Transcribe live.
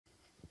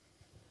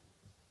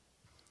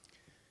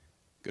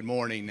Good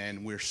morning,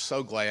 and we're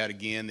so glad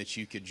again that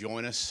you could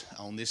join us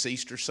on this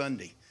Easter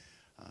Sunday.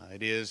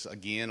 It is,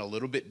 again, a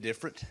little bit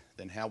different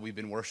than how we've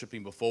been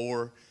worshiping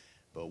before,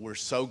 but we're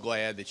so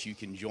glad that you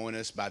can join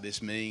us by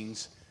this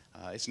means.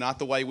 It's not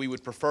the way we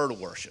would prefer to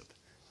worship.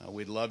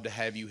 We'd love to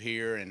have you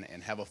here and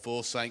have a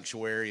full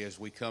sanctuary as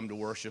we come to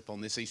worship on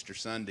this Easter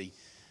Sunday,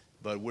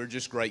 but we're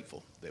just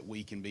grateful that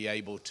we can be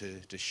able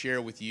to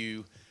share with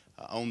you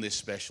on this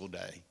special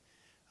day.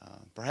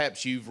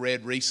 Perhaps you've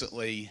read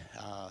recently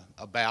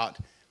about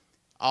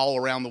all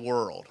around the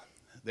world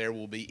there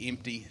will be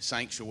empty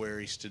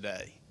sanctuaries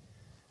today.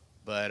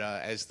 But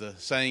as the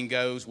saying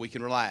goes, we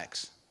can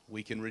relax,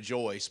 we can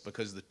rejoice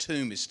because the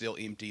tomb is still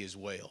empty as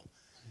well.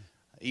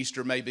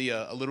 Easter may be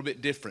a little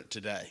bit different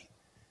today,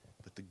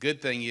 but the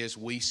good thing is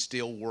we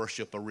still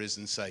worship a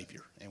risen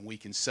Savior, and we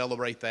can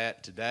celebrate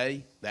that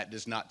today. That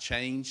does not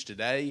change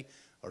today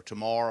or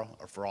tomorrow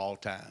or for all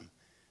time.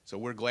 So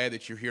we're glad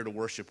that you're here to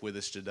worship with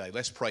us today.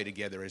 Let's pray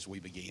together as we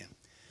begin.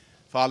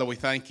 Father, we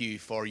thank you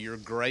for your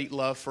great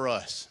love for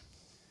us.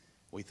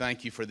 We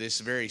thank you for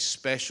this very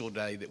special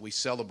day that we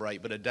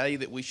celebrate, but a day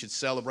that we should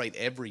celebrate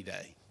every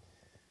day.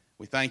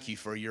 We thank you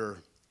for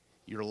your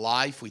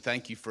life. We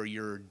thank you for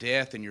your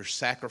death and your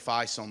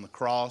sacrifice on the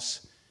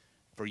cross,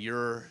 for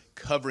your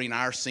covering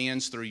our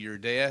sins through your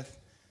death.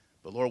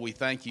 But Lord, we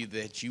thank you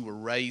that you were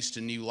raised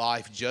to new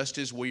life just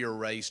as we are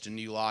raised to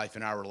new life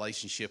in our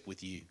relationship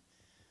with you.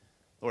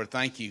 Lord,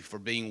 thank you for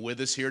being with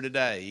us here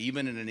today,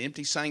 even in an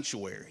empty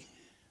sanctuary.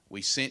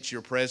 We sense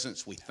your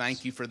presence. We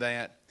thank you for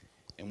that.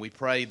 And we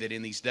pray that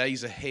in these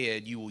days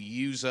ahead, you will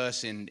use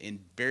us in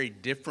very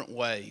different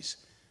ways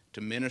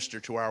to minister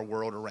to our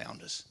world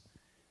around us.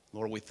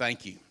 Lord, we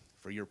thank you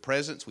for your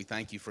presence. We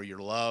thank you for your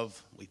love.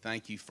 We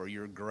thank you for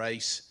your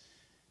grace.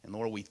 And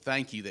Lord, we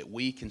thank you that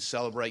we can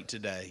celebrate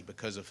today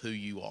because of who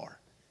you are.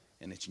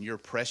 And it's in your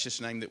precious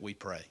name that we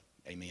pray.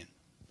 Amen.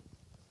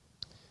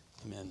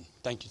 Amen.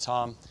 Thank you,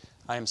 Tom.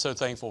 I am so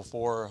thankful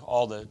for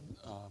all that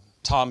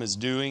Tom is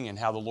doing and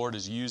how the Lord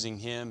is using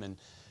him and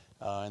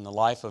in the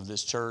life of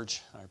this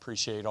church. I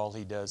appreciate all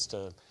he does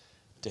to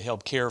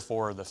help care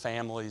for the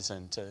families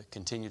and to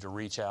continue to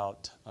reach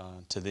out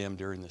to them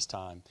during this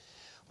time.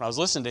 When I was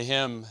listening to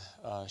him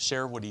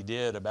share what he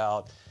did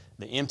about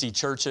the empty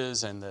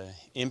churches and the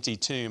empty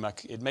tomb,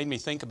 it made me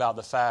think about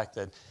the fact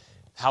that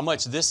how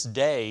much this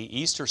day,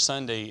 Easter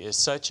Sunday, is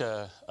such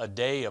a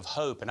day of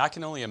hope. And I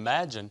can only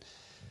imagine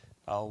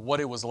what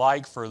it was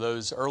like for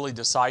those early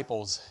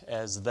disciples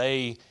as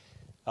they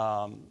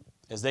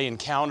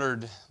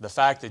encountered the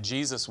fact that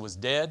Jesus was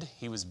dead,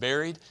 he was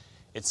buried.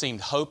 It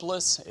seemed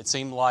hopeless. It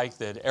seemed like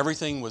that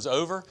everything was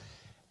over.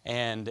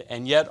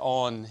 And yet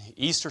on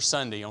Easter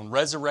Sunday, on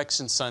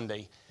Resurrection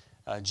Sunday,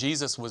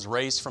 Jesus was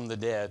raised from the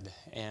dead.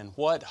 And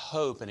what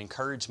hope and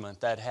encouragement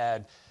that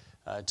had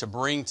to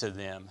bring to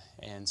them.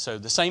 And so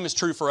the same is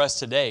true for us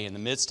today in the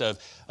midst of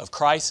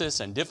crisis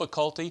and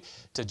difficulty,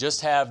 to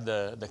just have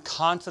the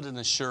confident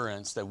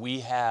assurance that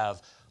we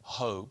have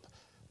hope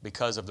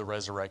because of the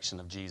resurrection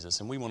of Jesus.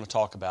 And we want to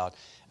talk about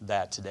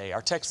that today.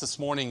 Our text this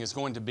morning is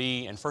going to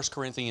be in 1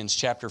 Corinthians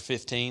chapter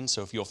 15.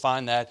 So if you'll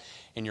find that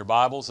in your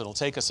Bibles, it'll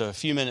take us a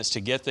few minutes to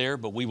get there,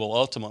 but we will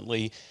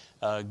ultimately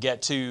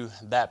get to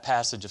that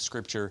passage of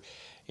Scripture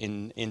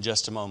in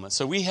just a moment.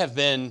 So we have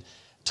been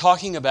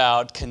talking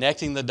about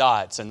connecting the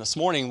dots. And this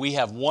morning we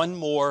have one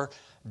more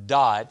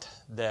dot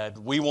that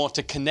we want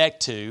to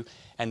connect to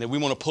and that we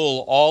want to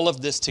pull all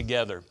of this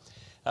together.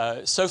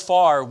 So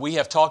far we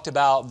have talked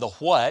about the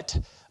what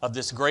of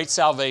this great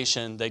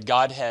salvation that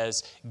God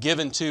has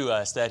given to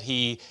us, that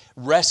He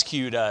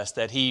rescued us,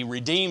 that He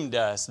redeemed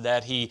us,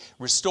 that He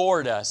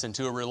restored us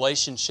into a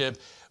relationship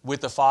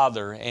with the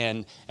Father.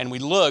 And we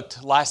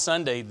looked last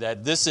Sunday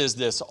that this is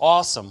this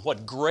awesome,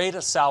 what great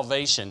a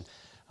salvation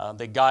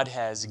that God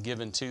has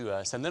given to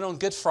us. And then on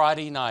Good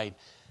Friday night,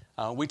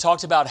 we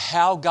talked about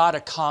how God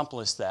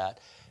accomplished that,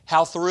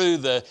 how through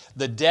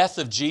the death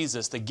of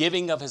Jesus, the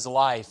giving of His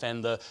life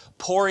and the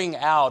pouring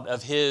out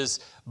of His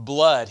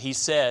blood, He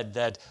said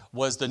that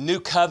was the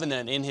new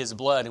covenant in His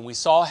blood. And we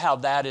saw how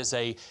that is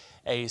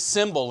a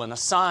symbol and a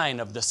sign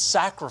of the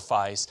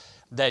sacrifice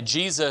that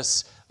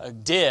Jesus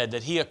did,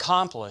 that He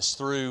accomplished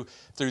through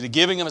the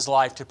giving of His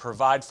life to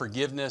provide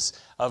forgiveness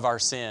of our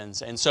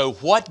sins. And so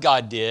what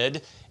God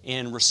did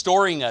in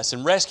restoring us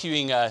and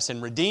rescuing us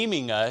and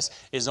redeeming us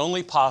is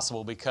only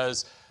possible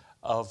because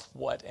of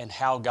what and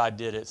how God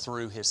did it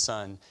through His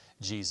Son,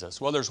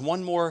 Jesus. Well, there's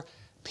one more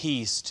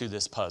piece to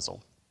this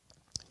puzzle.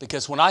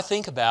 Because when I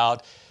think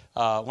about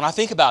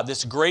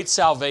this great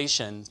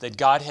salvation that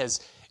God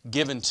has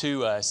given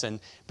to us and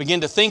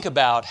begin to think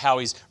about how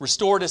He's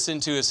restored us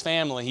into His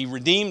family, He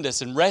redeemed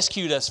us and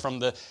rescued us from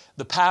the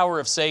power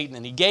of Satan,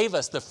 and He gave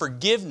us the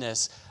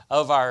forgiveness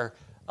of our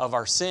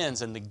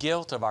sins and the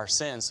guilt of our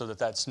sins so that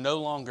that's no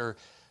longer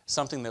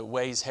something that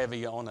weighs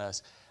heavy on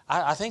us.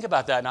 I think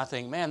about that and I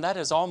think, man,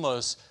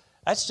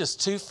 that's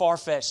just too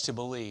far-fetched to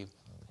believe.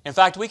 In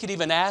fact, we could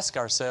even ask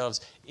ourselves,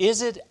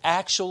 is it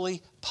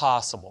actually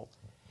possible?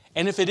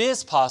 And if it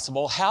is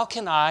possible, how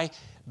can I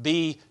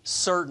be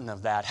certain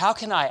of that? How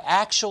can I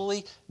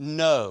actually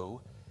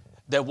know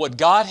that what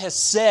God has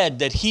said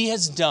that He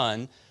has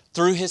done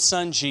through His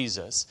Son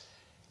Jesus,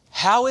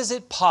 how is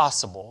it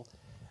possible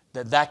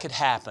that that could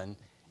happen,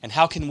 and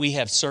how can we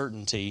have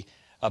certainty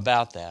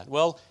about that?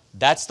 Well,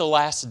 that's the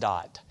last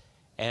dot.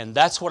 And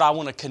that's what I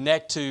want to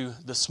connect to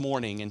this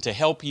morning and to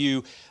help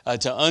you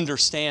to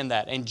understand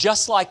that. And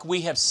just like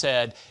we have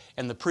said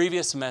in the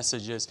previous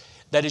messages,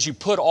 that as you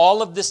put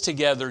all of this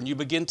together and you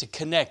begin to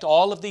connect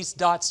all of these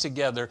dots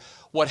together,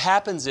 what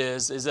happens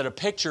is that a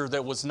picture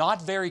that was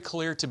not very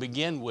clear to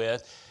begin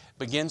with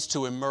begins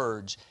to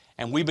emerge.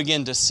 And we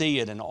begin to see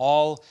it in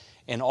all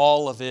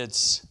of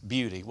its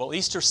beauty. Well,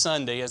 Easter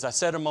Sunday, as I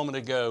said a moment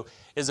ago,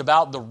 is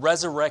about the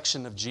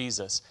resurrection of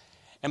Jesus.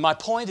 And my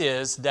point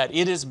is that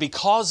it is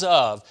because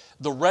of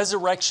the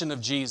resurrection of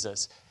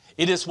Jesus,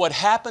 it is what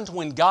happened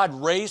when God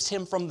raised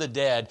Him from the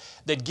dead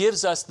that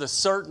gives us the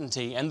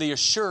certainty and the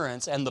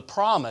assurance and the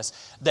promise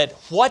that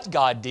what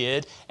God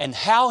did and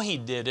how He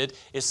did it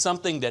is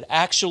something that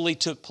actually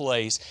took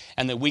place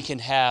and that we can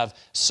have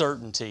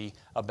certainty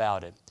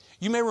about it.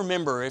 You may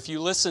remember, if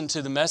you listened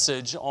to the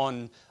message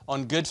on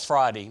Good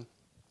Friday,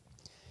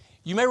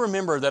 you may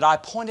remember that I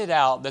pointed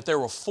out that there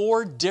were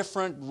 4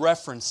 different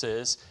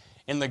references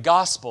in the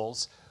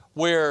Gospels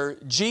where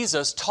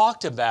Jesus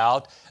talked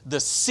about the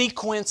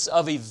sequence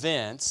of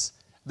events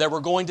that were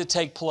going to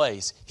take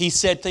place. He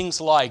said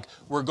things like,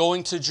 we're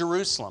going to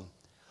Jerusalem.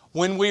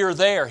 When we are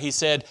there, He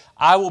said,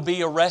 I will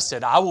be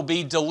arrested. I will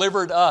be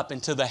delivered up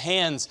into the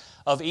hands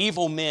of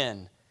evil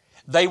men.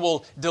 They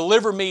will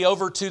deliver me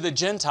over to the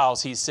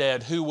Gentiles, He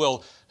said, who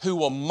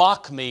will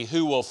mock me,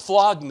 who will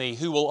flog me,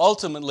 who will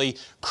ultimately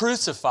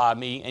crucify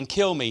me and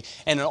kill me.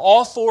 And in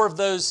all 4 of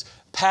those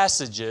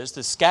passages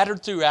that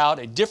scattered throughout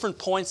at different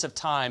points of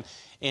time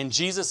in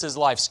Jesus'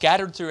 life,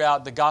 scattered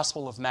throughout the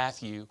Gospel of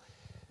Matthew,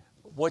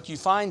 what you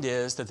find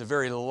is that the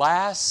very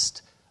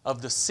last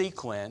of the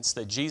sequence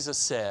that Jesus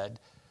said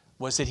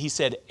was that He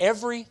said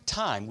every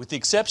time, with the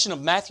exception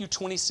of Matthew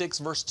 26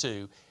 verse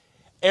 2,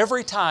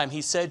 every time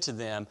He said to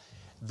them,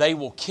 they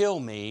will kill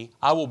me,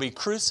 I will be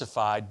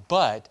crucified,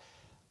 but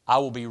I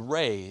will be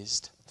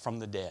raised from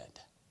the dead.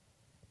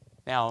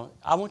 Now,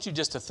 I want you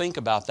just to think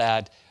about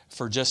that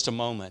for just a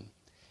moment.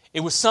 It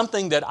was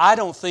something that I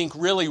don't think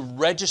really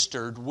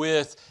registered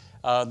with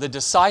the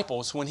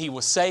disciples when He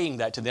was saying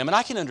that to them. And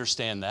I can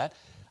understand that.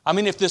 I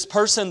mean, if this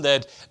person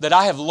that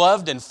I have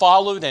loved and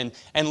followed and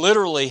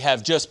literally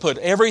have just put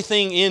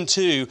everything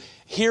into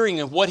hearing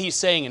of what He's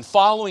saying and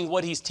following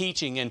what He's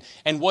teaching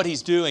and what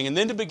He's doing, and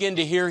then to begin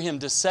to hear Him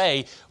to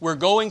say, we're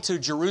going to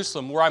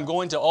Jerusalem where I'm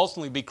going to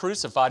ultimately be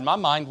crucified, my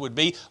mind would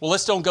be, well,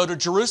 let's don't go to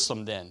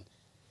Jerusalem then.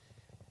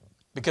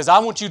 Because I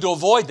want you to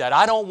avoid that.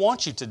 I don't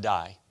want you to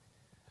die.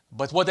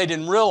 But what they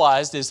didn't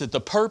realize is that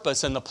the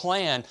purpose and the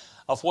plan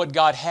of what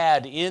God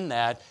had in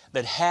that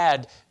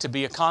had to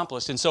be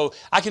accomplished. And so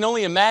I can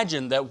only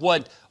imagine that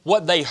what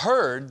they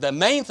heard, the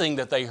main thing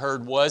that they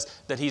heard was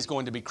that He's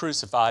going to be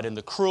crucified and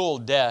the cruel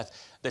death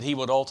that He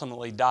would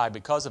ultimately die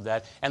because of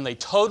that. And they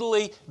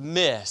totally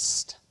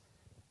missed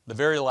the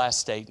very last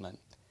statement.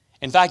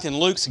 In fact, in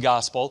Luke's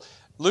Gospel,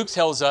 Luke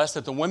tells us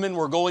that the women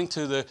were going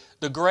to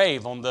the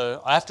grave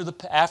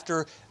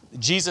after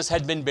Jesus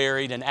had been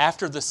buried, and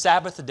after the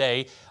Sabbath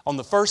day, on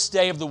the first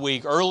day of the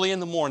week, early in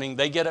the morning,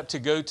 they get up to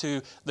go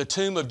to the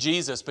tomb of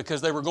Jesus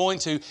because they were going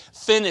to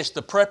finish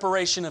the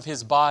preparation of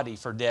His body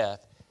for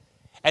death.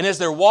 And as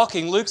they're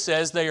walking, Luke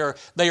says they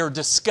are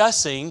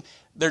discussing,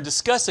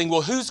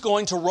 well, who's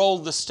going to roll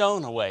the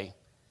stone away?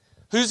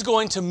 Who's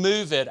going to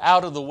move it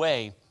out of the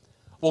way?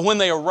 Well, when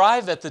they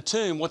arrive at the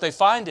tomb, what they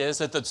find is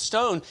that the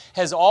stone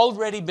has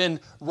already been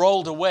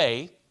rolled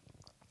away.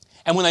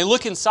 And when they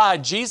look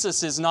inside,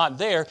 Jesus is not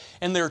there,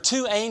 and there are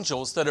 2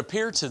 angels that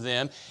appear to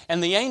them,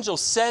 and the angel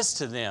says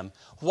to them,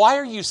 why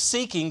are you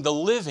seeking the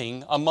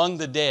living among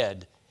the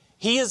dead?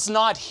 He is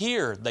not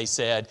here, they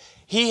said.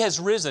 He has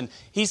risen.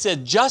 He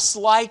said, just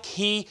like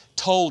He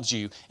told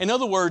you. In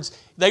other words,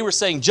 they were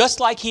saying,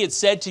 just like He had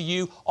said to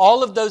you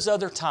all of those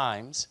other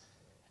times,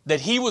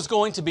 that He was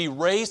going to be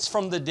raised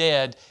from the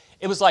dead,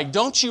 it was like,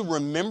 don't you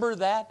remember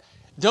that?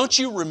 Don't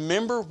you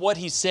remember what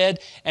He said?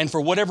 And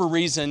for whatever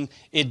reason,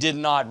 it did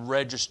not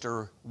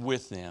register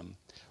with them.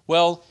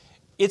 Well,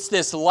 it's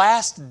this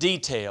last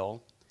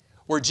detail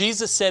where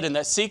Jesus said in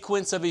that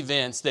sequence of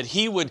events that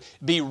He would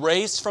be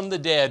raised from the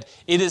dead.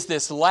 It is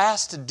this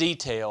last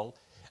detail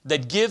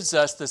that gives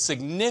us the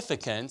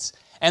significance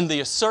and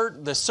the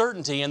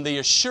certainty and the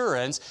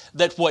assurance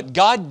that what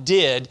God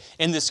did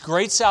in this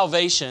great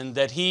salvation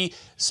that He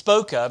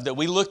spoke of, that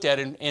we looked at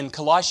in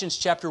Colossians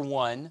chapter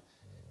 1,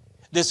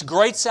 this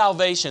great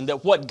salvation,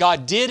 that what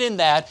God did in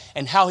that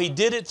and how He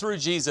did it through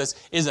Jesus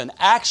is an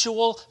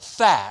actual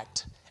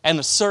fact and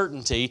a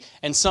certainty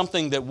and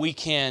something that we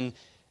can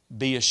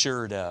be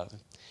assured of.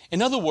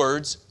 In other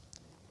words,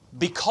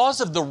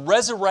 because of the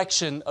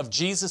resurrection of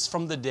Jesus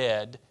from the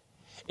dead,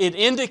 it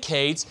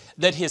indicates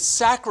that His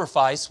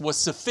sacrifice was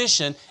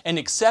sufficient and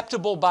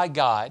acceptable by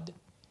God.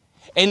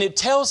 And it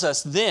tells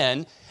us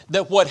then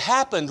that what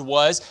happened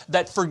was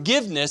that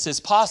forgiveness is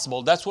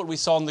possible. That's what we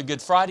saw in the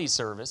Good Friday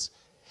service.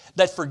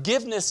 That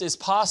forgiveness is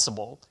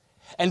possible,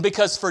 And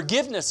because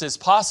forgiveness is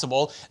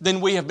possible,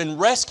 then we have been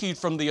rescued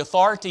from the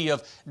authority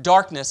of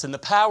darkness and the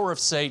power of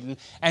Satan,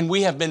 and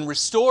we have been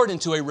restored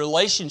into a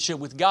relationship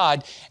with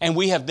God, and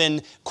we have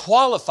been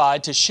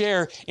qualified to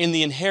share in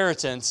the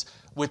inheritance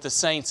with the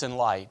saints in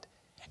light.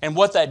 And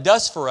what that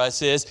does for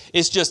us is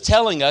just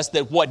telling us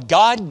that what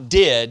God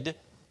did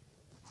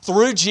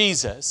through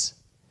Jesus,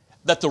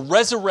 that the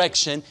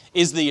resurrection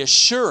is the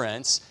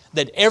assurance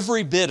that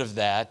every bit of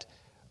that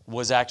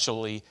was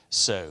actually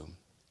so.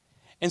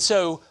 And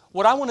so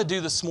what I want to do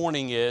this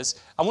morning is,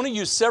 I want to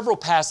use several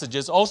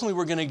passages. Ultimately,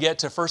 we're going to get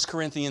to 1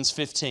 Corinthians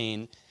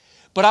 15.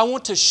 But I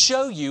want to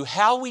show you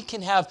how we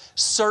can have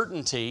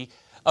certainty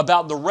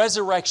about the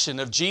resurrection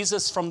of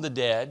Jesus from the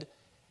dead,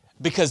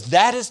 because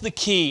that is the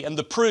key and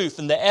the proof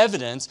and the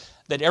evidence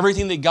that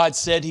everything that God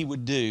said He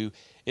would do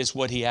is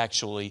what He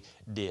actually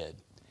did.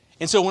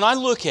 And so when I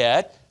look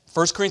at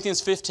 1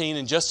 Corinthians 15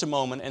 in just a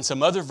moment and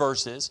some other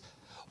verses,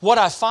 what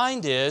I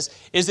find is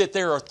that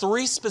there are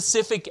three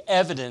specific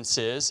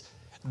evidences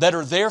that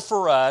are there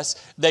for us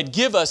that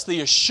give us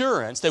the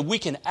assurance that we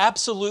can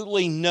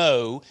absolutely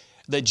know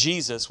that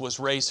Jesus was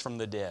raised from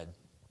the dead.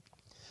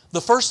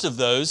 The first of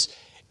those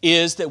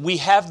is that we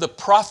have the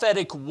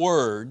prophetic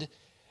word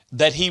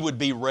that He would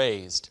be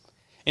raised.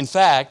 In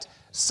fact,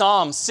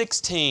 Psalm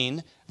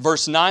 16,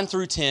 verse 9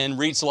 through 10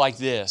 reads like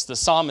this. The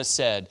psalmist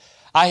said,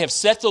 "I have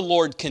set the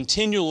Lord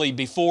continually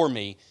before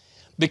me.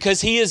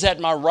 Because He is at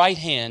my right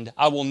hand,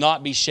 I will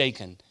not be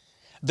shaken.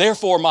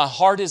 Therefore my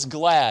heart is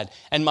glad,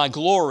 and my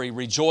glory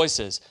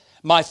rejoices.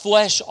 My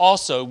flesh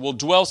also will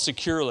dwell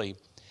securely.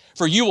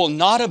 For you will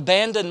not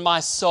abandon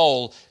my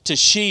soul to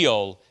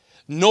Sheol,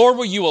 nor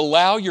will you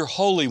allow your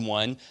Holy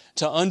One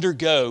to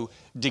undergo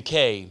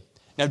decay."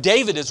 Now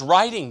David is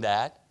writing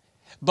that,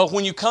 but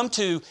when you come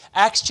to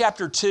Acts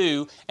chapter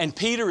 2, and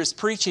Peter is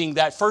preaching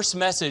that first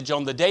message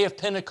on the day of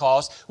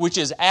Pentecost, which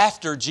is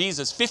after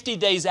Jesus, 50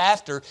 days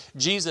after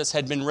Jesus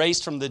had been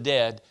raised from the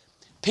dead,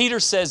 Peter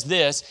says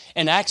this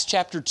in Acts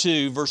chapter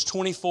 2, verse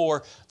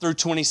 24 through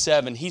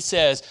 27. He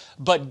says,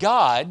 "But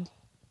God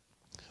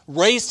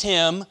raised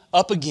Him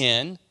up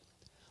again,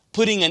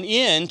 putting an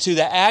end to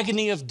the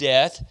agony of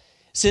death,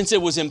 since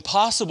it was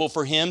impossible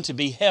for Him to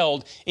be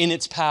held in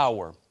its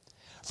power.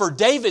 For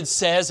David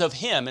says of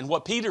Him," and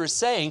what Peter is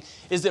saying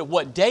is that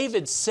what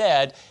David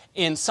said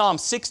in Psalm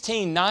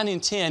 16, 9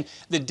 and 10,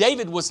 that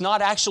David was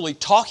not actually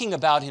talking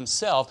about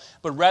himself,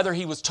 but rather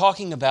he was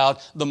talking about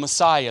the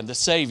Messiah, the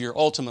Savior,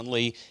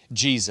 ultimately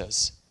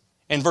Jesus.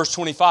 In verse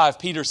 25,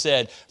 Peter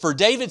said, "For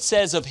David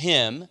says of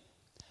Him,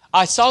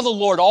 I saw the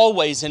Lord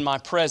always in my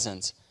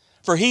presence,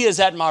 for He is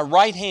at my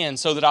right hand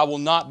so that I will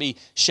not be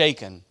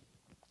shaken.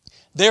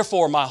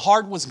 Therefore my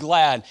heart was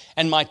glad,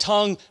 and my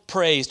tongue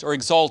praised or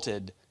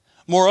exalted.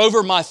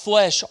 Moreover, my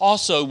flesh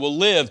also will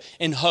live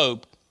in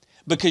hope,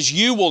 because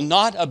you will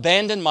not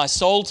abandon my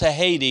soul to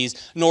Hades,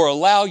 nor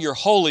allow your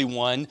Holy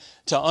One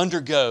to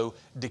undergo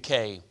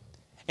decay."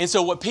 And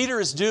so what Peter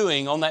is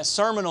doing on that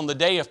sermon on the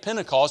day of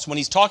Pentecost, when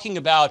he's talking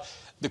about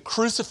the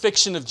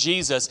crucifixion of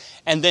Jesus,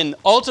 and then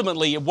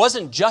ultimately it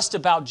wasn't just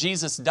about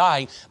Jesus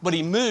dying, but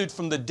he moved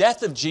from the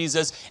death of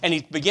Jesus and he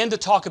began to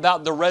talk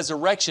about the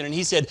resurrection, and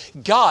he said,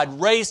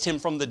 God raised Him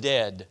from the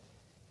dead.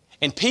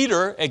 And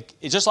Peter,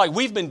 just like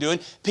we've been doing,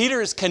 Peter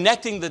is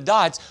connecting the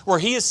dots where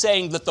he is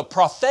saying that the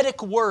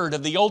prophetic word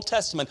of the Old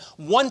Testament,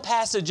 one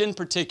passage in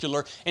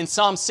particular in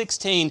Psalm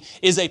 16,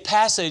 is a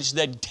passage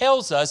that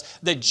tells us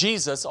that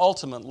Jesus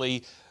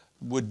ultimately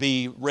would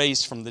be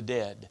raised from the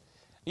dead.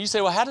 And you say,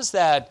 well, how does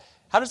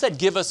that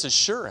give us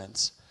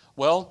assurance?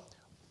 Well,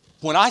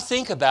 when I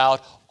think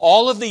about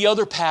all of the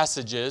other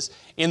passages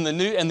in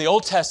the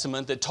Old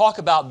Testament that talk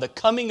about the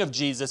coming of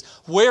Jesus,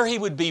 where He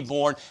would be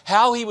born,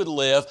 how He would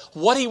live,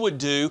 what He would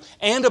do,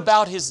 and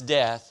about His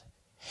death,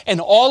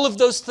 and all of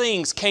those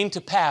things came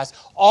to pass,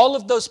 all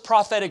of those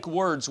prophetic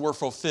words were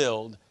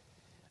fulfilled,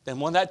 then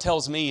what that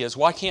tells me is,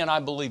 why can't I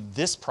believe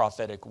this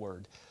prophetic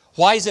word?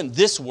 Why isn't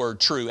this word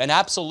true? And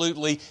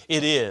absolutely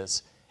it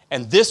is.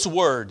 And this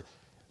word,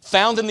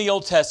 found in the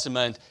Old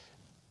Testament,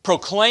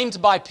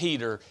 proclaimed by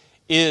Peter,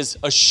 is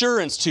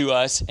assurance to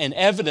us and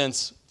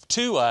evidence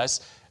to us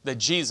that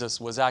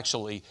Jesus was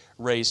actually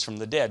raised from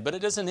the dead. But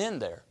it doesn't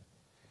end there.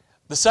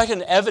 The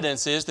second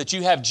evidence is that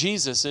you have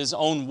Jesus'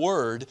 own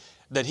word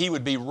that He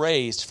would be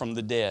raised from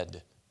the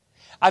dead.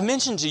 I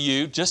mentioned to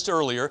you just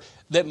earlier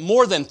that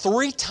more than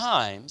 3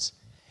 times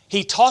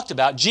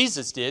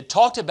Jesus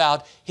talked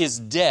about His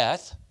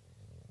death,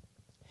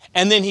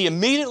 and then He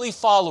immediately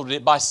followed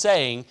it by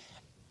saying,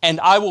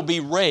 "And I will be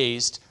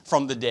raised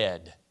from the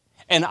dead."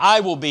 And I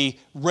will be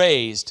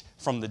raised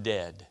from the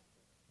dead.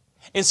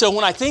 And so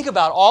when I think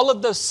about all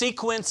of those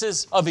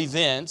sequences of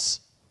events,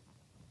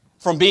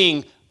 from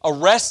being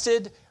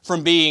arrested,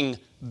 from being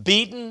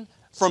beaten,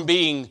 from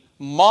being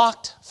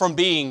mocked, from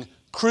being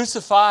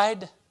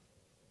crucified,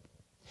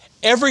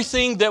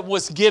 everything that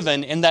was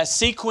given in that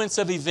sequence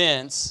of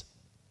events,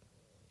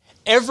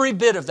 every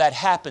bit of that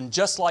happened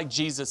just like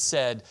Jesus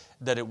said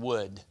that it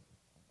would.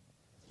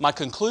 My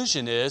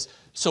conclusion is,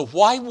 so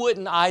why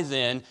wouldn't I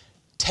then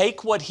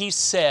take what He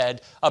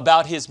said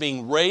about His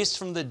being raised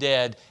from the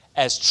dead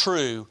as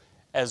true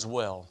as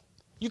well.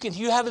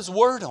 You have His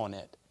Word on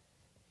it.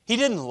 He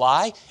didn't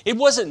lie. It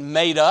wasn't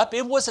made up.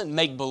 It wasn't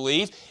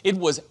make-believe. It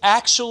was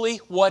actually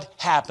what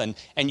happened,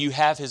 and you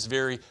have His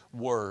very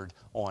Word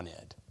on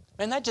it.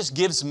 And that just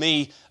gives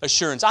me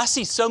assurance. I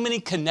see so many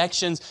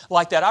connections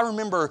like that. I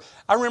remember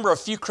a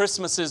few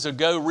Christmases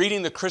ago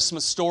reading the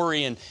Christmas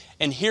story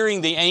and hearing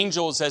the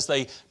angels as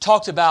they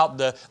talked about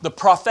the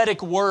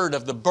prophetic word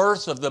of the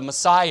birth of the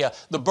Messiah,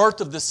 the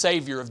birth of the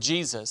Savior of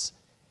Jesus.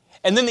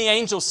 And then the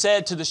angel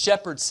said to the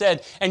shepherds,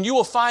 and you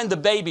will find the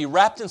baby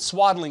wrapped in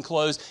swaddling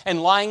clothes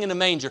and lying in a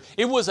manger.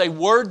 It was a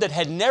word that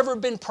had never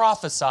been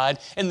prophesied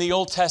in the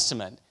Old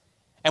Testament.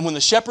 And when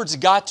the shepherds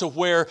got to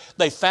where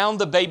they found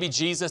the baby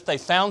Jesus, they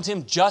found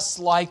Him just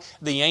like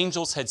the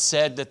angels had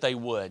said that they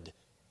would.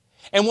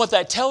 And what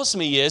that tells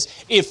me is,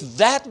 if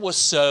that was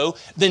so,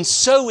 then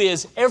so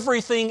is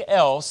everything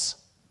else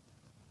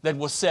that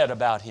was said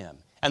about Him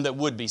and that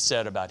would be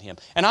said about Him.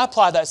 And I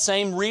apply that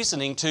same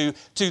reasoning to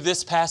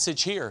this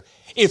passage here.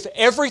 If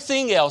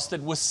everything else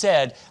that was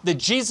said, that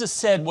Jesus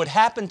said would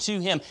happen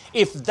to Him,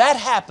 if that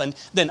happened,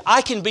 then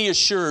I can be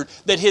assured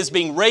that His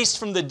being raised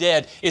from the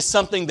dead is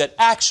something that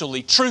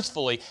actually,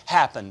 truthfully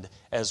happened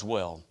as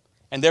well.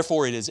 And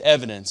therefore it is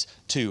evidence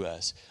to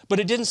us. But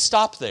it didn't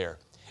stop there.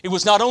 It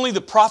was not only the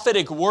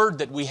prophetic word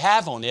that we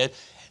have on it,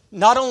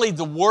 not only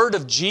the word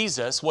of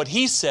Jesus, what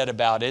He said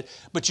about it,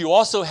 but you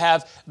also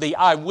have the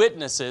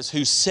eyewitnesses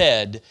who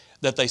said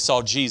that they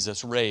saw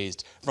Jesus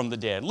raised from the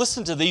dead.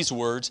 Listen to these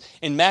words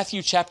in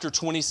Matthew chapter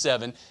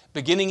 27,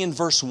 beginning in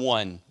verse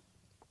 1.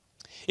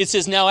 It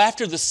says, "Now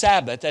after the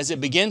Sabbath, as it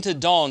began to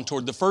dawn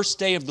toward the first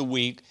day of the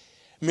week,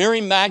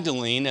 Mary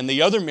Magdalene and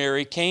the other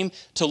Mary came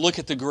to look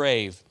at the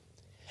grave.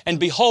 And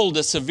behold,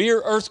 a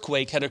severe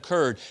earthquake had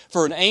occurred,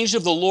 for an angel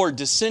of the Lord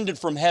descended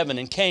from heaven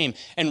and came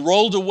and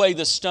rolled away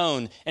the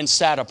stone and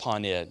sat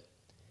upon it.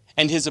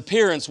 And His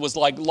appearance was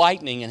like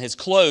lightning, and His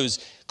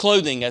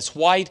clothing as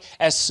white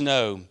as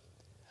snow.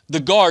 The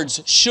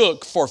guards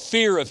shook for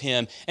fear of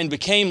Him and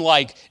became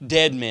like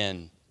dead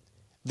men.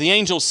 The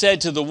angel said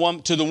to the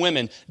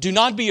women, 'Do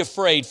not be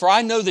afraid, for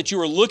I know that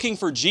you are looking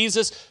for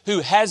Jesus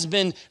who has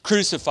been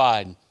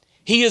crucified.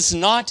 He is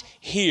not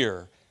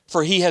here,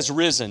 for He has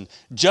risen,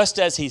 just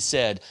as He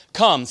said.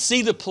 Come,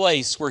 see the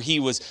place where He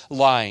was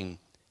lying.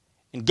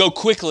 And go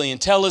quickly and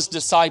tell His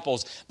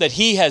disciples that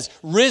He has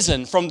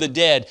risen from the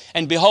dead.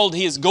 And behold,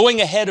 He is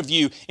going ahead of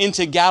you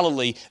into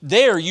Galilee.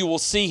 There you will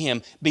see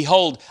Him.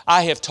 Behold,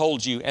 I have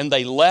told you.' And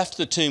they left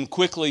the tomb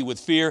quickly with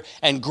fear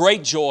and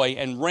great joy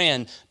and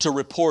ran to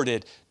report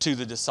it to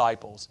the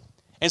disciples."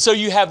 And so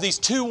you have these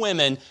two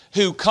women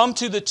who come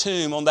to the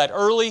tomb on that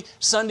early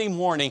Sunday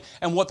morning,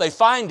 and what they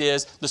find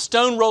is the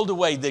stone rolled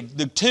away,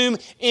 the tomb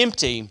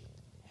empty.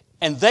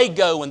 And they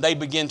go and they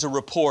begin to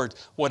report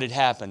what had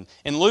happened.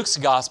 In Luke's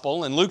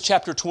Gospel, in Luke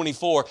chapter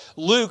 24,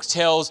 Luke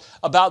tells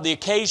about the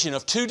occasion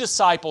of two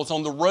disciples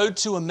on the road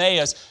to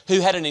Emmaus who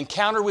had an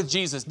encounter with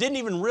Jesus. Didn't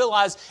even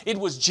realize it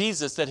was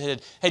Jesus that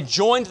had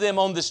joined them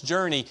on this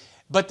journey.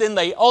 But then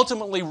they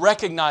ultimately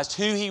recognized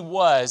who He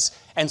was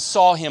and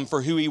saw Him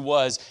for who He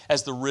was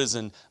as the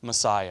risen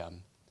Messiah.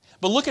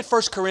 But look at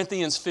 1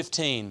 Corinthians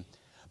 15.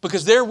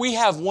 Because there we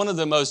have one of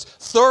the most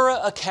thorough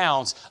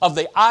accounts of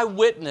the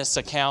eyewitness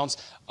accounts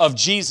of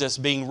Jesus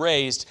being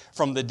raised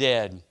from the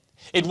dead.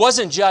 It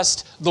wasn't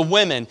just the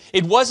women.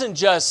 It wasn't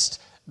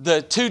just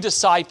the two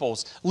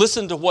disciples.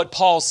 Listen to what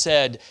Paul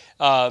said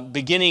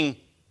beginning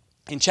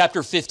in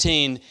chapter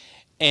 15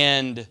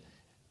 and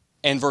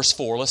verse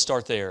 4. Let's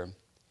start there.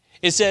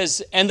 It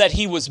says, "And that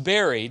He was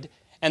buried,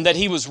 and that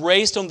He was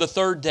raised on the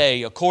third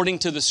day according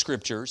to the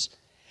Scriptures,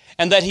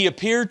 and that He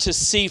appeared to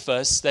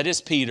Cephas," that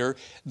is Peter,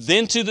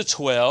 "then to the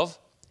 12.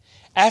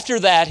 After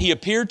that, He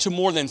appeared to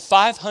more than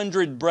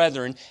 500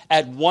 brethren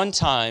at one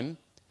time,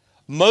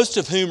 most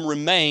of whom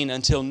remain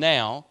until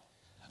now,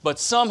 but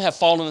some have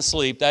fallen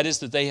asleep," that is,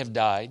 that they have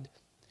died.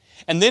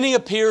 "And then He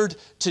appeared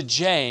to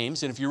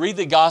James," and if you read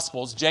the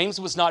Gospels, James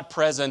was not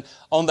present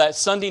on that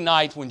Sunday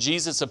night when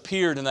Jesus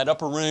appeared in that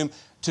upper room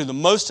to the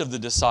most of the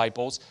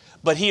disciples,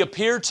 but He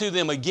appeared to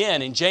them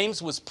again, and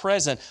James was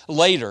present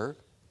later.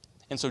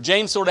 And so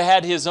James sort of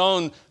had his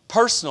own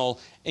personal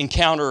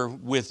encounter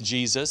with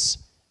Jesus,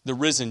 the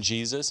risen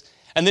Jesus.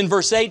 And then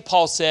verse 8,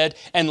 Paul said,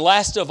 "And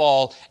last of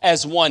all,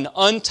 as one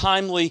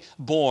untimely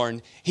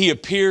born, He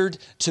appeared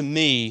to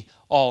me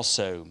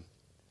also."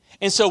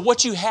 And so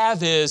what you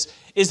have is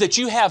that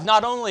you have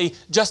not only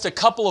just a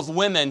couple of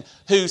women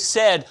who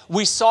said,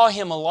 "We saw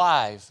Him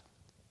alive,"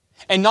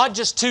 and not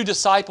just two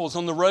disciples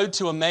on the road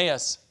to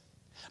Emmaus,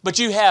 but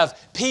you have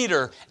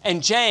Peter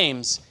and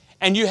James,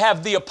 and you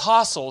have the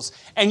apostles,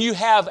 and you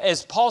have,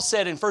 as Paul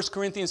said in 1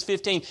 Corinthians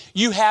 15,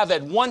 you have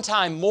at one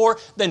time more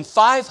than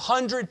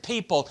 500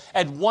 people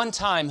at one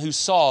time who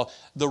saw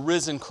the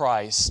risen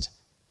Christ.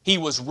 He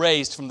was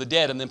raised from the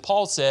dead. And then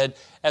Paul said,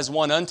 as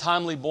one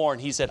untimely born,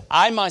 he said,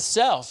 "I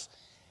myself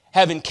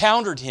have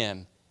encountered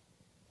Him.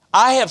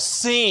 I have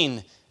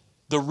seen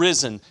the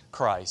risen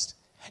Christ."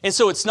 And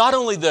so it's not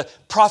only the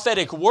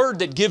prophetic word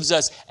that gives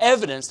us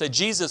evidence that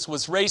Jesus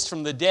was raised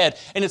from the dead,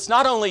 and it's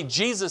not only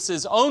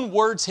Jesus' own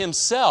words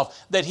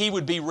himself that he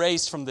would be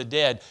raised from the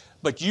dead,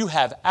 but you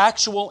have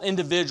actual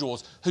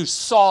individuals who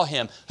saw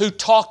him, who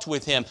talked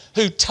with him,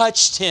 who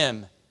touched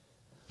him,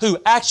 who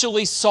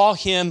actually saw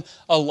him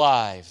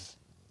alive.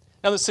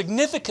 Now the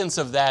significance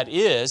of that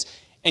is,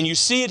 and you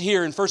see it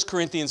here in 1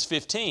 Corinthians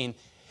 15,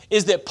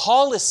 is that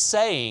Paul is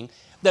saying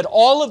that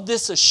all of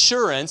this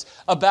assurance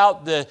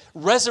about the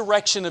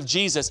resurrection of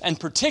Jesus, and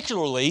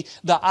particularly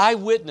the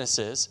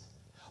eyewitnesses,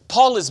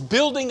 Paul is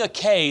building a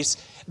case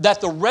that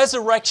the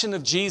resurrection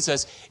of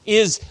Jesus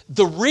is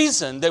the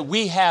reason that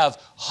we have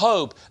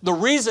hope, the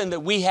reason that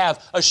we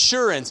have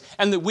assurance,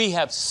 and that we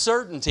have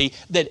certainty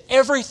that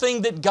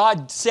everything that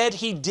God said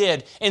He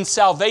did in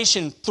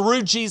salvation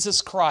through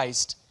Jesus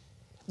Christ,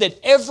 that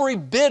every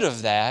bit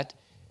of that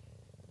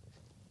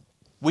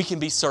we can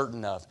be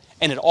certain of.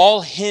 And it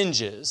all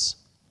hinges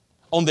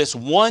on this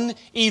one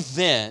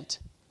event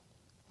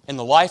in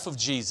the life of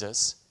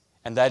Jesus,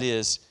 and that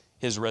is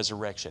His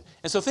resurrection.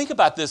 And so think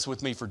about this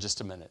with me for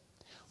just a minute.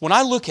 When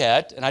I look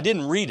at, and I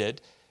didn't read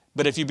it,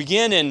 but if you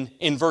begin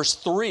in verse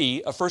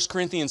 3 of 1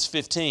 Corinthians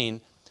 15,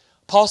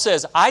 Paul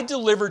says, I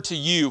delivered to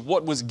you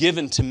what was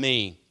given to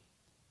me.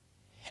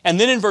 And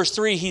then in verse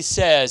 3 he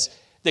says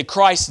that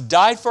Christ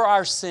died for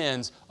our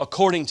sins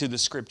according to the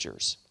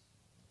Scriptures,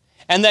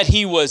 and that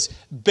He was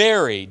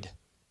buried,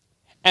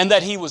 and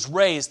that He was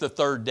raised the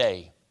third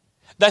day.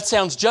 That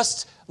sounds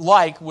just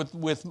like,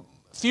 with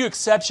few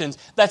exceptions,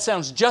 that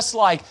sounds just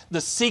like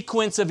the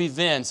sequence of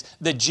events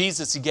that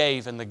Jesus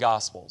gave in the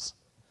Gospels.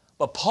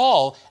 But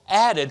Paul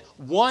added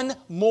one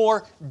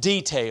more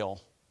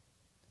detail.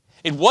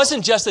 It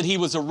wasn't just that He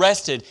was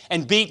arrested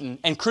and beaten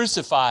and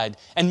crucified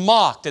and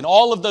mocked and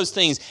all of those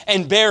things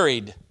and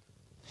buried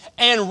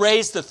and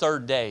raised the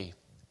third day.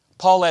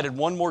 Paul added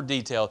one more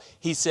detail.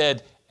 He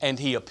said, and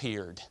He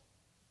appeared.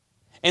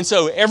 And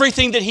so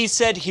everything that he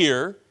said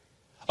here,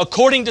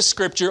 according to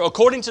Scripture,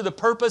 according to the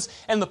purpose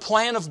and the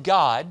plan of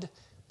God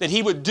that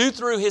He would do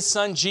through His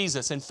Son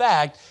Jesus. In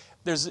fact,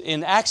 there's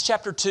in Acts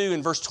chapter 2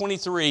 and verse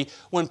 23,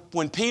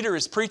 when Peter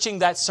is preaching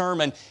that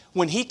sermon,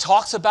 when he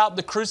talks about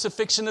the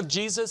crucifixion of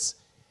Jesus,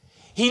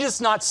 he does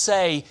not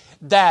say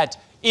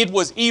that it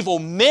was evil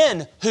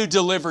men who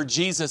delivered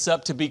Jesus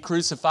up to be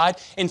crucified.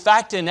 In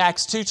fact, in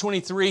Acts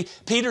 2:23,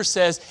 Peter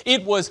says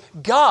it was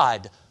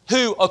God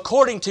who,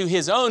 according to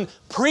His own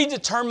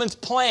predetermined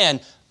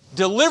plan,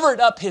 delivered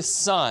up His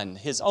Son,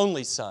 His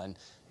only Son,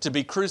 to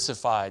be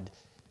crucified,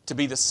 to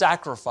be the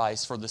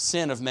sacrifice for the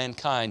sin of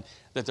mankind,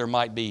 that there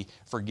might be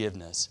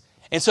forgiveness.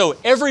 And so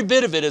every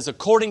bit of it is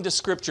according to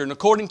Scripture and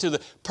according to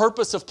the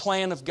purpose of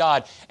plan of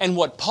God. And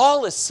what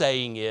Paul is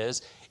saying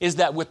is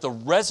that with the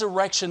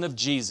resurrection of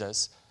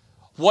Jesus,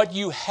 what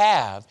you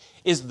have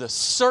is the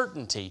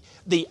certainty,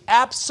 the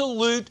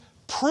absolute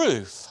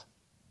proof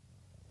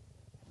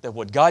that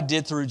what God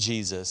did through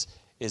Jesus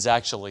is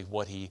actually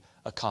what He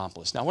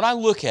accomplished. Now, when I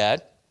look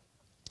at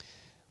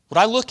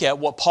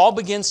what Paul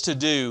begins to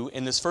do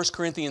in this 1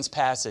 Corinthians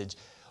passage,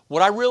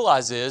 what I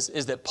realize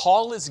is that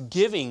Paul is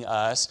giving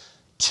us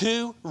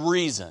two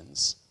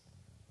reasons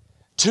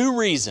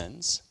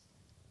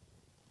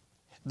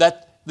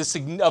that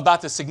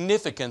about the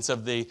significance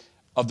of the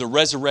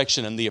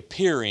resurrection and the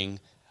appearing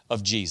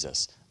of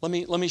Jesus. Let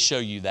me show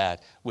you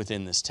that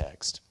within this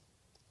text.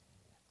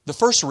 The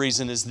first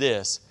reason is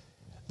this: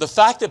 the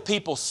fact that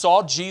people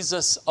saw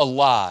Jesus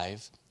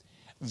alive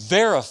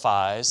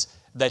verifies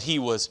that He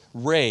was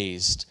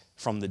raised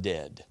from the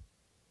dead.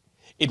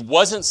 It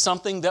wasn't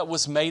something that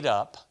was made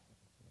up.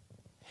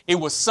 It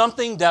was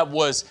something that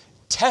was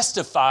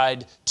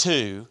testified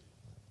to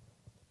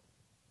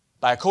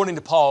by, according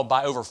to Paul,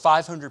 by over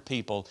 500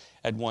 people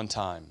at one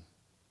time.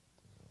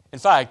 In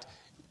fact,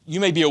 you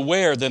may be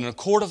aware that in a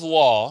court of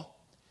law,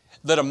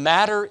 that a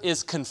matter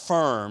is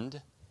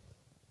confirmed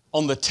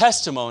on the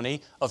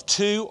testimony of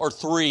 2 or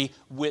 3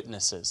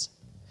 witnesses.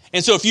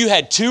 And so if you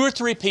had 2 or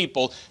 3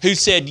 people who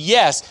said,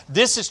 yes,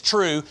 this is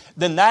true,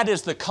 then that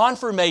is the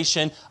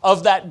confirmation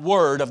of that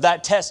word, of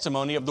that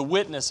testimony, of the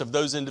witness of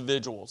those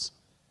individuals.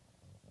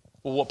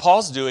 Well, what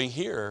Paul's doing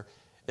here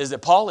is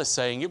that Paul is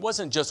saying it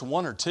wasn't just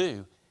 1 or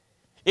 2.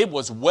 It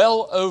was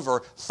well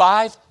over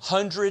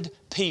 500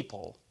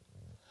 people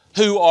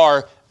who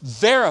are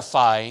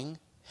verifying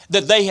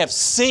that they have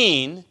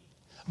seen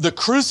the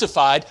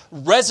crucified,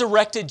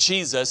 resurrected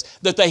Jesus,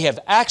 that they have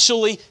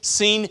actually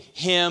seen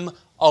Him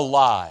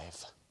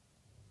alive.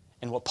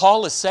 And what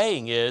Paul is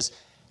saying is,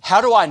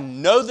 how do I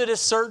know that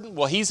it's certain?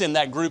 Well, he's in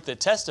that group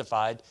that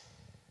testified,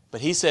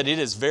 but he said it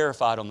is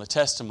verified on the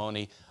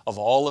testimony of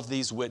all of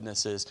these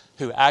witnesses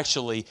who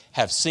actually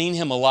have seen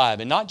Him alive,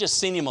 and not just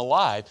seen Him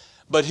alive,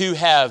 but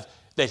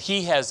that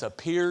He has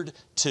appeared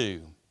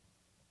to.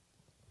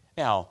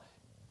 Now,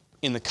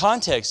 in the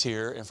context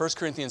here, in 1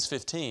 Corinthians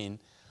 15,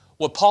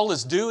 what Paul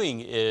is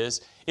doing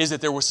is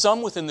that there were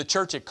some within the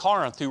church at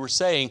Corinth who was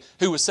saying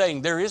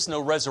there is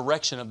no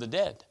resurrection of the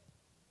dead.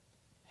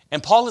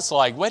 And Paul is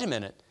like, wait a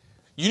minute,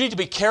 you need to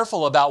be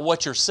careful about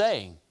what you're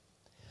saying,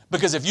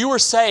 Because if you were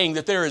saying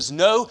that there is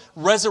no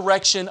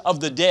resurrection of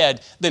the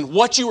dead, then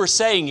what you are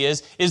saying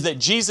is that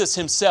Jesus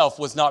himself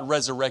was not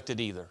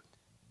resurrected either.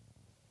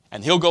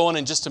 And he'll go on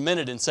in just a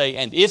minute and say,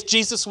 and if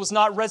Jesus was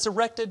not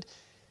resurrected,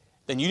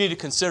 then you need to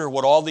consider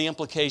what all the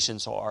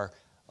implications are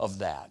of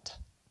that.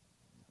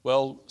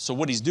 Well, so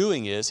what he's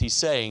doing is he's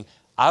saying,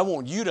 I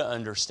want you to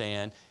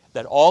understand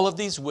that all of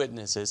these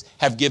witnesses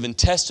have given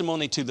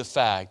testimony to the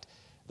fact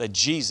that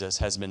Jesus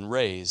has been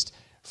raised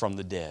from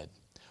the dead.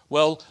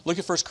 Well, look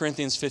at 1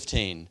 Corinthians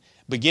 15.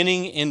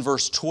 Beginning in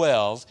verse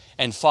 12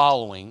 and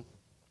following,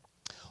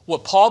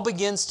 what Paul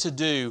begins to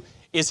do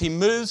is he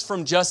moves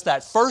from just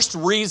that first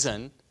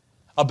reason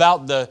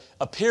about the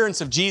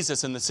appearance of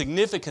Jesus and the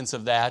significance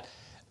of that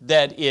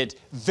it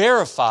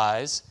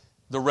verifies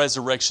the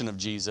resurrection of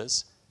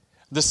Jesus.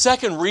 The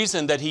second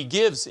reason that he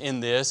gives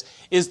in this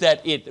is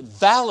that it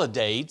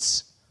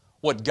validates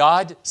what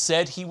God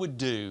said he would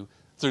do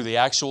through the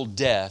actual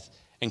death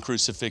and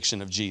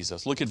crucifixion of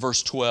Jesus. Look at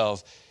verse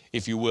 12,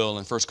 if you will,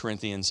 in 1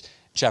 Corinthians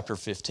chapter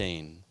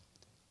 15.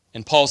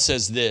 And Paul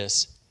says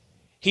this.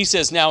 He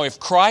says, now if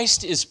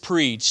Christ is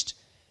preached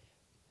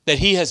that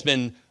he has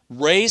been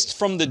raised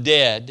from the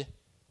dead,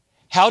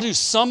 how do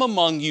some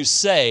among you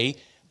say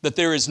that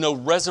there is no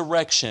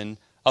resurrection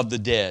of the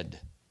dead?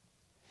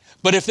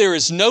 But if there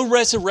is no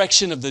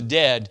resurrection of the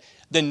dead,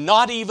 then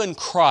not even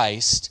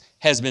Christ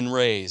has been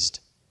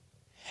raised.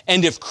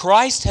 And if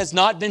Christ has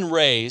not been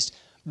raised,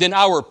 then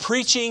our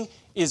preaching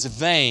is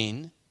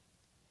vain.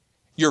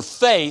 Your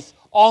faith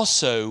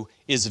also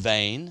is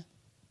vain.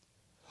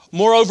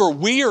 Moreover,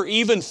 we are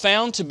even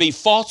found to be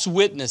false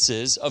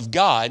witnesses of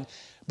God,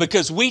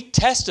 because we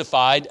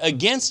testified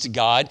against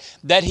God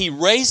that he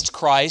raised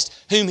Christ,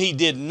 whom he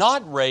did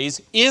not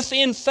raise, if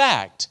in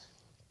fact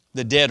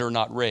the dead are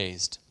not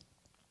raised.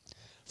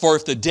 For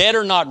if the dead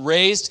are not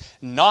raised,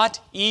 not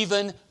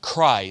even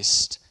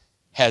Christ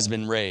has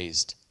been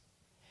raised.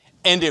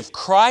 And if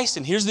Christ,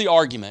 and here's the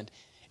argument,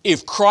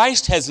 if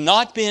Christ has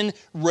not been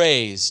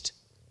raised,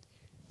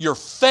 your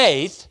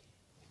faith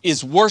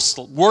is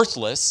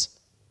worthless.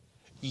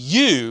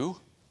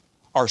 You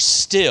are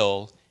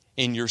still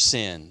in your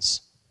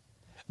sins.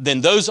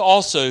 Then those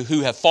also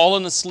who have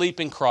fallen asleep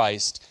in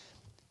Christ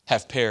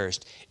have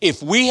perished.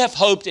 If we have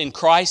hoped in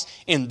Christ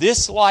in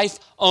this life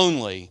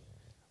only,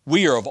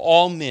 we are of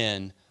all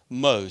men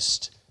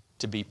most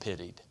to be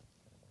pitied.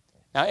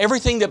 Now,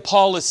 everything that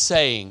Paul is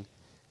saying,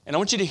 and I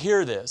want you to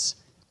hear this,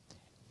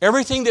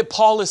 everything that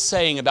Paul is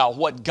saying about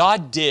what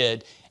God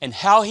did and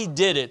how he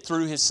did it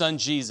through his son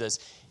Jesus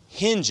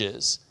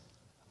hinges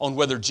on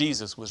whether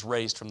Jesus was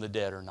raised from the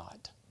dead or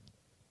not.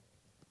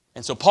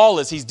 And so Paul,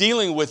 as he's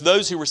dealing with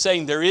those who were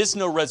saying there is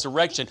no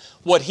resurrection,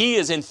 what he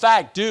is in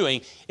fact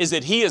doing is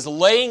that he is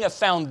laying a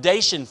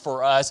foundation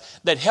for us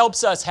that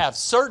helps us have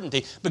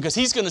certainty, because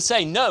he's going to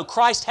say, no,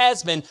 Christ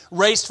has been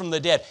raised from the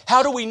dead.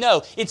 How do we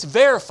know? It's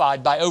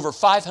verified by over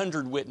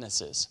 500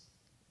 witnesses.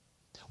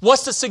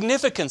 What's the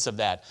significance of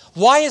that?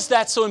 Why is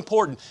that so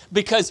important?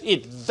 Because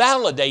it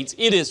validates,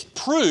 it is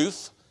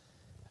proof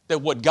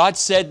that what God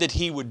said that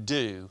he would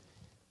do,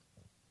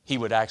 he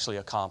would actually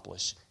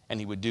accomplish. And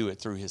he would do it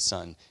through his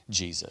son,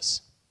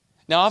 Jesus.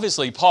 Now,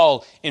 obviously,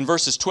 Paul, in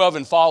verses 12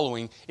 and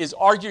following, is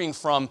arguing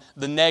from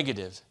the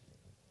negative.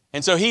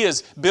 And so he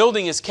is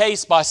building his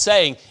case by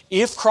saying,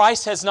 if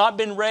Christ has not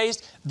been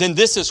raised, then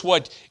this is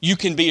what you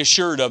can be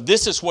assured of.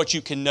 This is what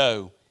you can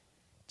know.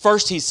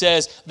 First, he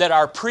says that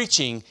our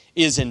preaching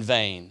is in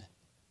vain.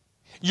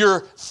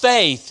 Your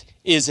faith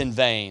is in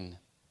vain.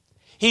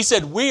 He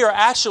said, we are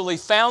actually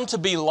found to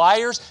be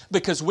liars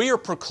because we are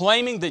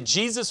proclaiming that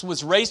Jesus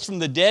was raised from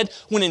the dead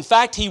when in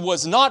fact he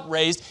was not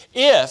raised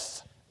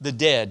if the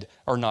dead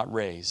are not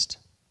raised.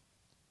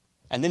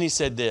 And then he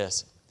said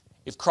this,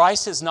 if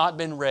Christ has not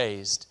been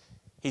raised,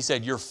 he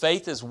said, your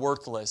faith is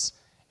worthless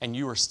and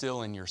you are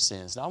still in your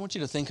sins. Now I want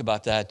you to think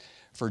about that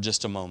for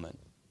just a moment.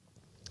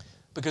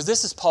 Because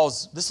this is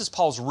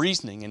Paul's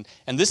reasoning,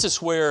 and this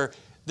is where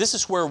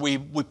we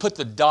put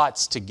the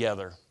dots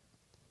together.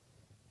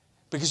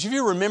 Because if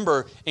you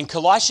remember in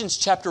Colossians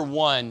chapter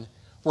 1,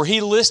 where he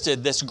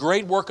listed this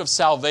great work of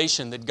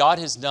salvation that God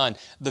has done,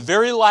 the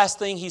very last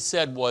thing he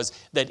said was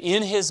that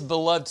in his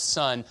beloved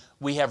Son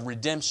we have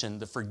redemption,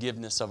 the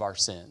forgiveness of our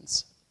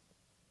sins.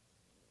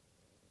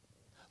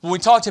 When we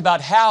talked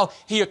about how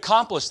he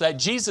accomplished that,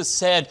 Jesus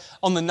said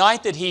on the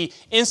night that he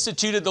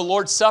instituted the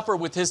Lord's Supper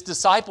with his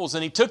disciples,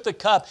 and he took the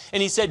cup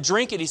and he said,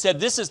 drink it. He said,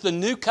 this is the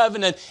new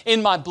covenant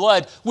in my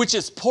blood, which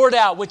is poured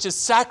out, which is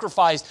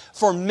sacrificed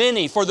for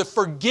many, for the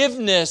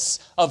forgiveness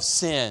of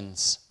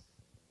sins.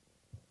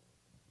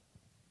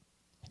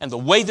 And the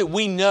way that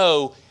we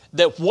know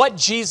that what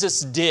Jesus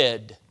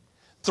did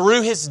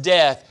through his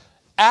death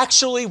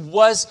actually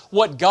was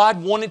what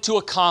God wanted to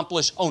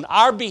accomplish on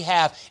our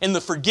behalf in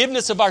the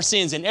forgiveness of our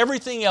sins and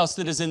everything else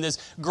that is in this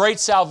great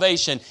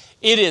salvation,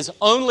 it is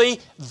only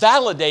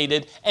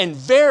validated and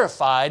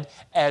verified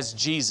as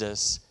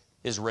Jesus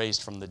is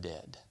raised from the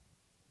dead.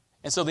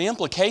 And so the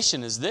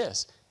implication is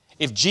this: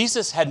 if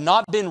Jesus had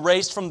not been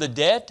raised from the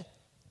dead,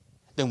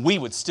 then we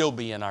would still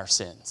be in our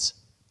sins.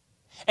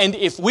 And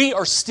if we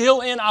are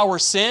still in our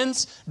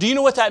sins, do you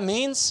know what that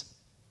means?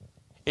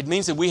 It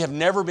means that we have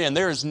never been.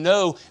 There is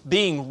no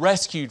being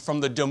rescued from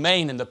the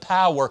domain and the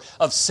power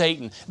of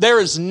Satan. There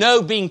is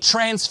no being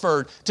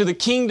transferred to the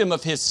kingdom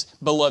of His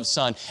beloved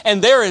Son.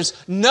 And there is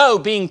no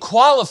being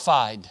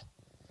qualified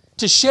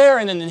to share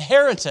in an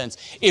inheritance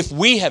if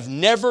we have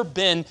never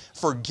been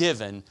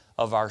forgiven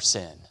of our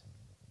sin.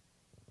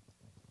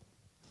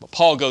 But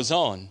Paul goes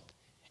on.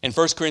 In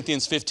 1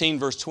 Corinthians 15,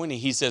 verse 20,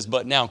 he says,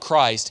 "But now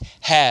Christ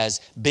has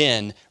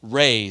been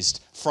raised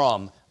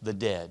from the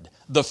dead,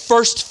 the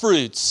first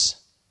fruits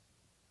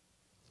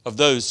of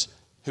those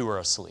who are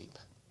asleep."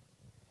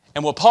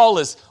 And what Paul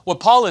is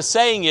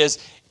saying is,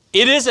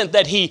 it isn't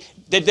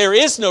that there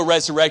is no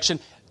resurrection.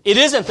 It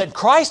isn't that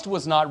Christ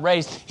was not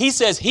raised. He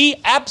says He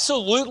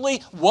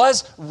absolutely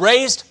was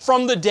raised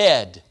from the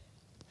dead.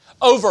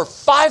 Over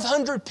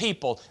 500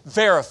 people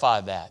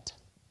verify that.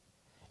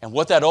 And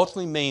what that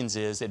ultimately means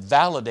is it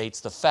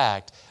validates the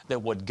fact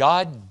that what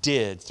God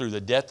did through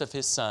the death of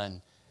His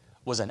Son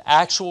was an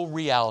actual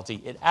reality.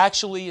 It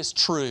actually is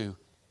true.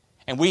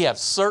 And we have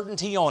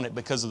certainty on it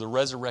because of the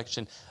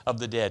resurrection of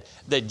the dead.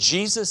 That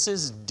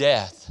Jesus'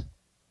 death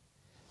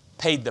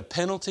paid the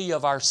penalty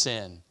of our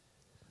sin,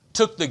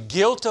 took the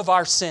guilt of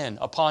our sin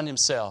upon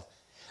Himself,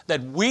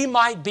 that we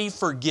might be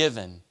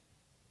forgiven.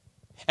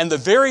 And the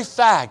very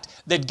fact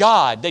that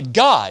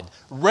God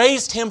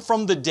raised Him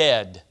from the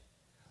dead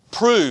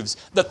proves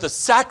that the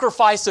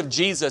sacrifice of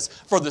Jesus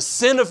for the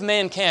sin of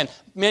mankind,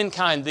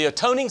 the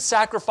atoning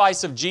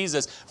sacrifice of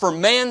Jesus for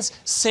man's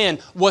sin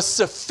was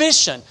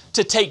sufficient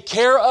to take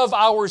care of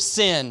our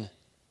sin.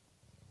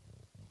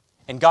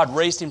 And God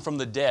raised Him from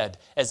the dead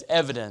as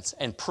evidence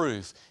and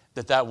proof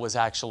that that was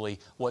actually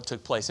what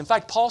took place. In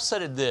fact, Paul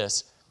said it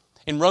this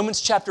in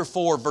Romans chapter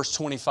 4, verse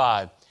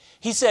 25.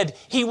 He said,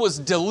 He was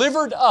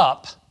delivered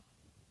up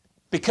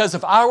because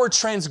of our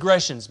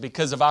transgressions,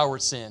 because of our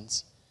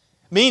sins.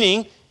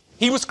 Meaning,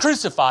 He was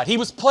crucified. He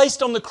was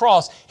placed on the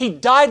cross. He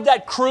died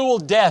that cruel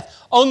death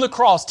on the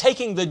cross,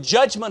 taking the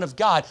judgment of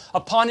God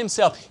upon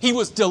Himself. He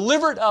was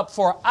delivered up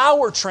for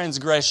our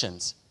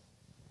transgressions.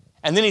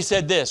 And then he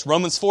said this,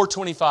 Romans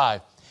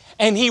 4:25,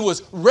 and He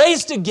was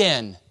raised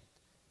again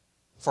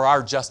for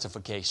our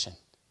justification.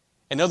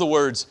 In other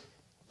words,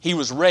 He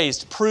was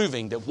raised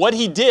proving that what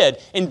He did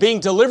in being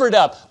delivered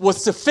up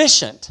was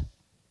sufficient.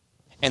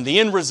 And the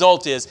end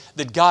result is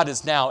that God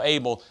is now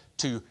able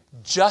to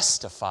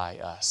justify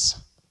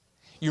us.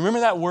 You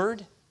remember that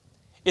word?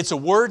 It's a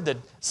word that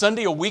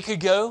Sunday a week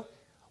ago,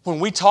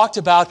 when we talked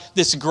about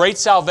this great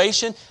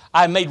salvation,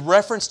 I made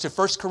reference to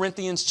 1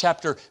 Corinthians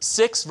chapter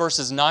 6,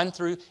 verses 9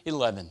 through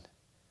 11,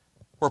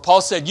 where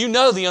Paul said, you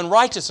know the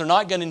unrighteous are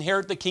not going to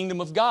inherit the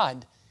kingdom of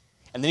God.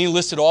 And then he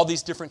listed all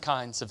these different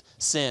kinds of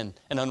sin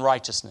and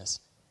unrighteousness.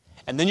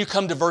 And then you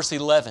come to verse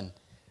 11,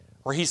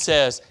 where he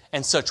says,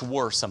 and such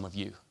were some of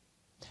you.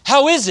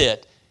 How is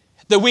it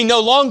that we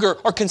no longer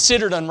are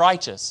considered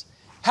unrighteous?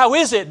 How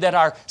is it that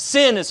our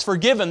sin is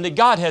forgiven, that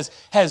God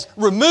has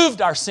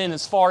removed our sin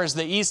as far as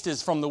the east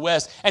is from the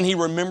west, and He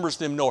remembers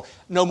them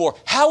no more?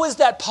 How is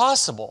that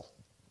possible?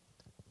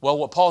 Well,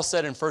 what Paul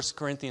said in 1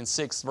 Corinthians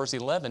 6, verse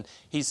 11,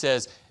 he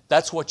says,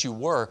 that's what you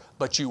were,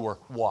 but you were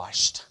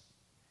washed.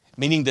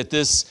 Meaning that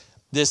this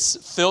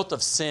filth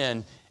of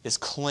sin is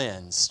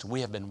cleansed.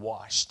 We have been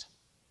washed.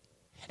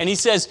 And he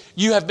says,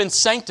 you have been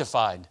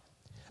sanctified.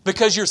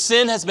 Because your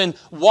sin has been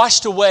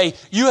washed away,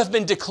 you have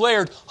been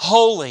declared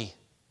holy.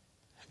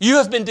 You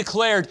have been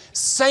declared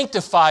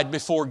sanctified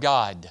before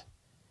God.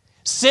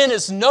 Sin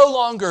is no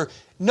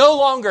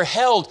longer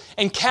held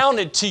and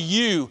counted to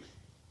you,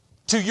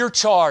 to your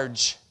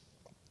charge.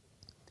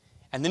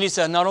 And then he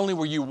said, not only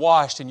were you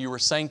washed and you were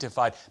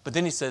sanctified, but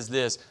then he says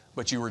this,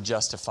 but you were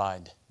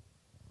justified.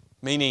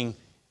 Meaning,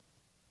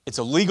 it's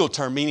a legal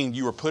term, meaning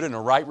you were put in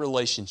a right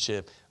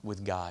relationship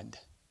with God.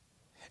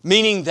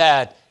 Meaning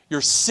that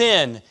your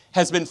sin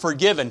has been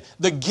forgiven.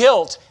 The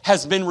guilt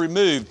has been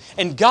removed.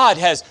 And God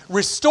has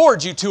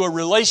restored you to a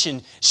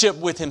relationship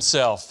with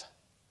Himself.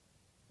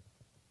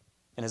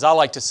 And as I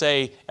like to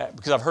say,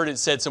 because I've heard it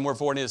said somewhere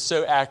before, and it is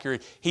so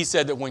accurate, He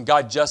said that when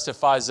God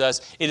justifies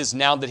us, it is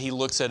now that He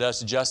looks at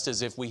us just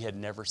as if we had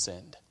never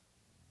sinned.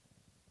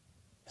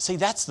 See,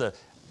 that's the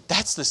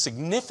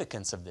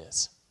significance of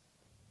this.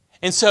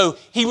 And so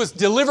He was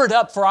delivered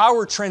up for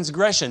our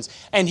transgressions,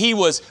 and He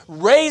was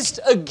raised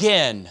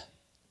again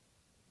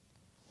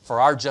for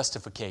our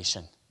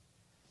justification,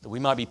 that we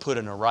might be put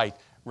in a right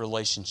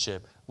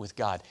relationship with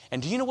God.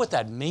 And do you know what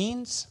that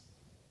means?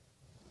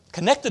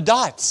 Connect the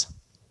dots.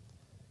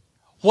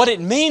 What it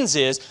means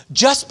is,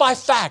 just by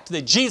fact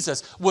that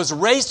Jesus was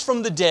raised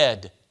from the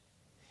dead,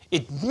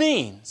 it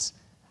means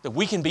that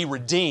we can be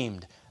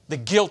redeemed, the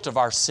guilt of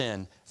our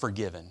sin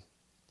forgiven.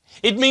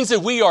 It means that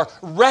we are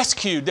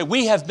rescued, that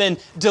we have been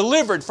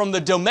delivered from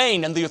the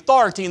domain and the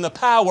authority and the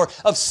power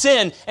of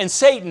sin and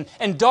Satan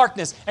and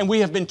darkness, and we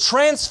have been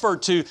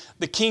transferred to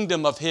the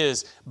kingdom of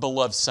His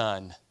beloved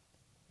Son.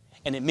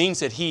 And it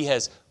means that He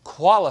has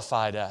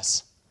qualified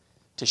us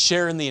to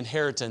share in the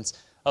inheritance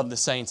of the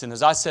saints. And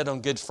as I said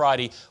on Good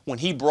Friday, when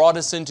He brought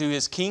us into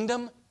His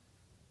kingdom,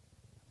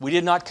 We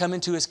did not come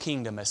into His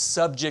kingdom as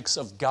subjects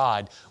of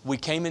God. We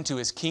came into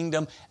His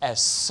kingdom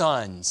as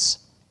sons.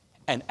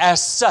 And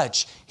as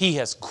such, He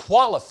has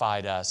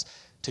qualified us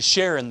to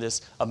share in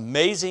this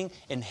amazing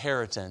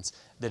inheritance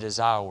that is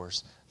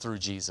ours through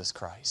Jesus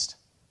Christ.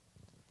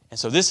 And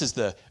so this is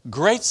the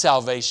great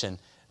salvation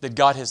that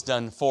God has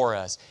done for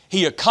us.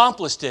 He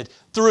accomplished it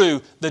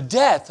through the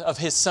death of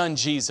His Son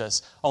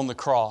Jesus on the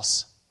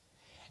cross.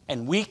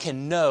 And we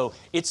can know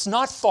it's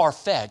not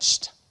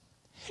far-fetched.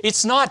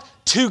 It's not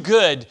too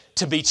good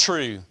to be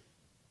true.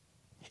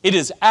 It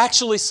is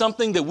actually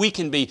something that we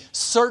can be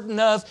certain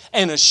of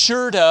and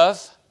assured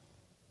of.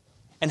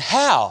 And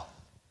how?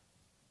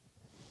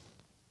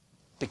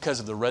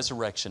 Because of the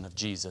resurrection of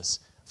Jesus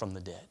from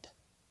the dead.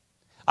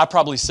 I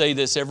probably say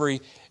this every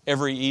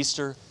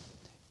Easter.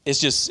 It's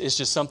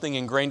just something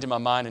ingrained in my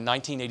mind. In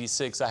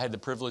 1986, I had the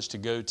privilege to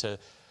go to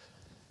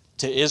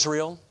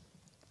Israel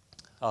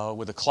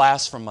with a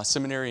class from my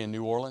seminary in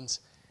New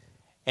Orleans.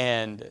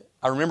 And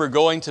I remember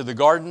going to the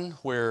garden,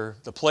 where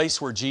the place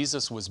where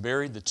Jesus was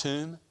buried, the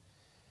tomb,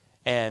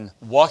 and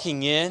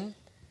walking in,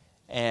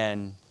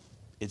 and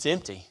it's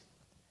empty.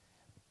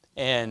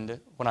 And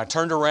when I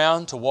turned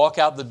around to walk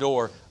out the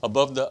door,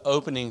 above the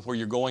opening where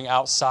you're going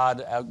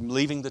outside,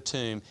 leaving the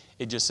tomb,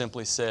 it just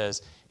simply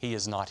says, He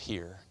is not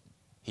here.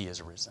 He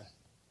is risen.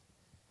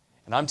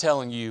 And I'm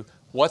telling you,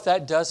 what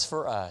that does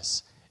for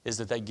us is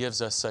that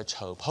gives us such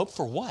hope. Hope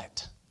for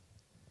what?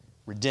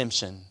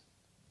 Redemption,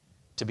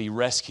 to be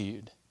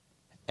rescued,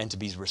 and to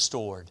be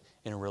restored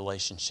in a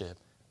relationship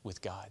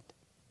with God.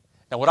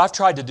 Now, what I've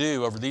tried to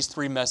do over these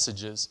 3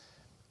 messages,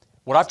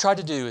 what I've tried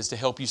to do is to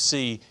help you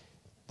see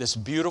this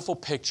beautiful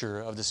picture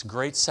of this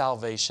great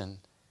salvation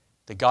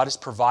that God has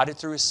provided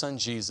through His Son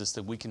Jesus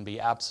that we can be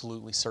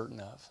absolutely certain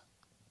of.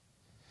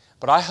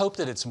 But I hope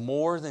that it's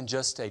more than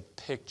just a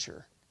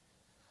picture.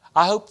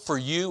 I hope for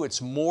you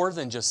it's more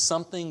than just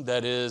something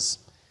that is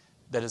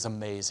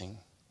amazing.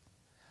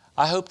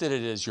 I hope that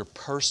it is your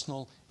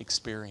personal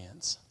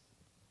experience.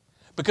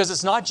 Because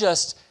it's not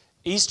just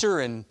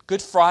Easter and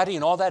Good Friday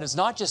and all that. It's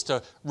not just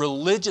a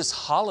religious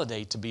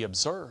holiday to be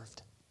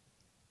observed.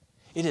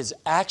 It is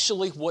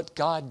actually what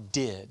God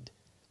did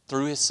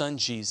through His Son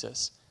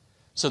Jesus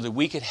so that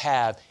we could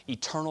have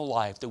eternal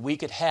life, that we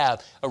could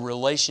have a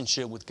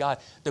relationship with God,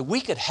 that we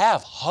could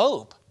have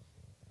hope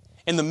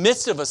in the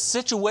midst of a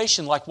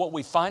situation like what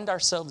we find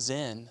ourselves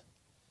in.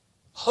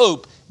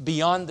 Hope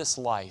beyond this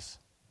life.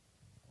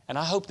 And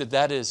I hope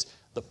that is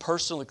the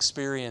personal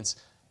experience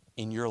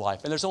in your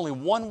life. And there's only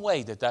one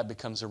way that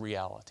becomes a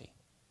reality.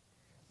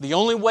 The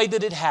only way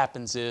that it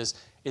happens is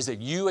that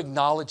you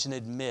acknowledge and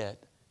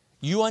admit,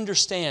 you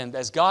understand,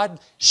 as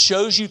God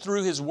shows you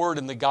through His Word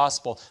in the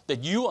gospel,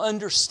 that you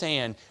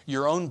understand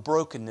your own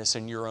brokenness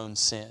and your own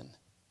sin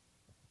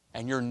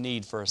and your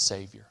need for a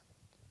Savior.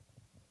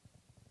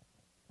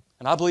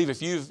 And I believe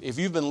if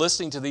you've been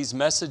listening to these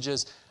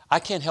messages, I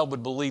can't help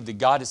but believe that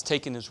God has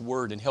taken His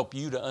Word and helped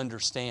you to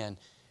understand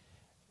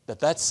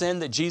that sin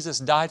that Jesus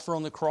died for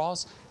on the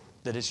cross,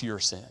 that it's your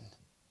sin.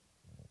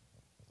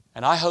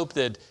 And I hope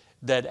that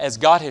as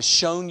God has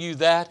shown you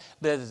that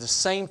at the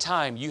same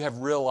time you have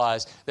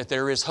realized that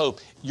there is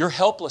hope. You're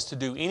helpless to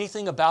do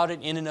anything about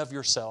it in and of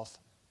yourself.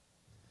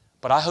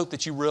 But I hope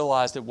that you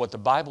realize that what the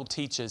Bible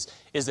teaches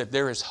is that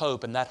there is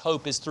hope, and that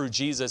hope is through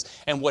Jesus.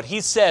 And what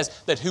He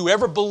says, that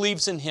whoever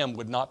believes in Him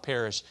would not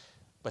perish,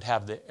 but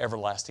have the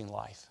everlasting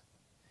life.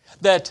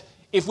 That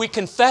if we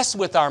confess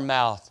with our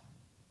mouth,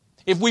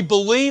 if we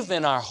believe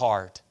in our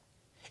heart,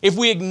 if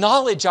we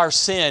acknowledge our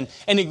sin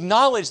and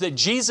acknowledge that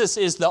Jesus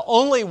is the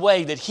only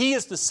way, that He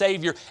is the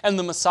Savior and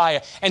the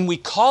Messiah, and we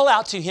call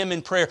out to Him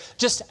in prayer,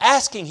 just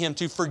asking Him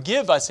to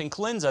forgive us and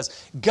cleanse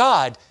us,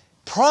 God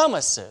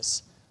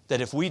promises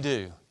that if we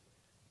do,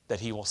 that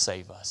He will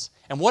save us.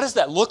 And what does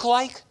that look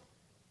like?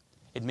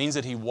 It means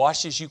that He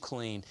washes you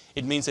clean.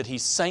 It means that He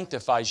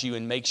sanctifies you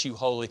and makes you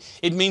holy.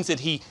 It means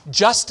that He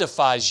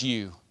justifies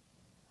you,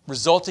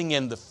 resulting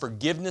in the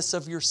forgiveness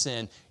of your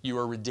sin. You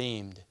are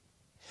redeemed.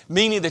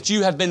 Meaning that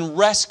you have been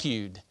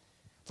rescued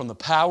from the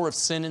power of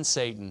sin and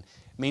Satan.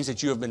 It means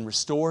that you have been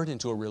restored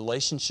into a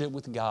relationship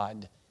with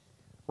God,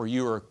 where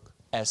you are,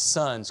 as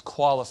sons,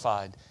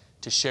 qualified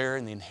to share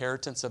in the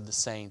inheritance of the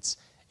saints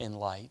in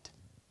light.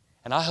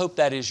 And I hope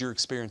that is your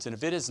experience. And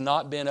if it has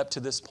not been up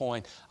to this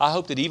point, I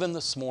hope that even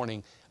this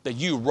morning, that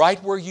you,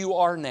 right where you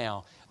are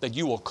now, that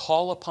you will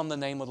call upon the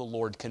name of the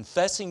Lord,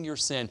 confessing your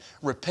sin,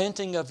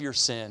 repenting of your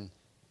sin,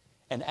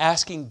 and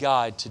asking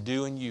God to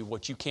do in you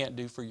what you can't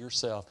do for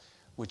yourself,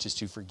 which is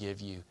to forgive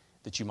you,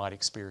 that you might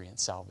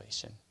experience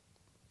salvation.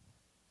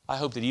 I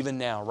hope that even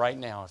now, right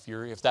now,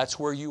 if that's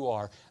where you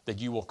are, that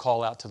you will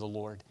call out to the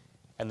Lord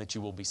and that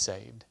you will be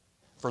saved.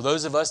 For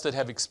those of us that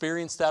have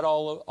experienced that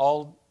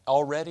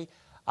already,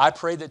 I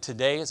pray that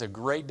today is a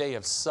great day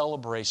of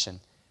celebration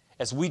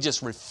as we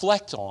just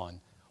reflect on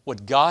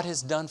what God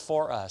has done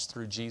for us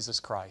through Jesus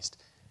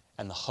Christ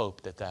and the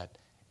hope that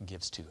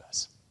gives to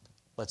us.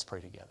 Let's pray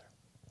together.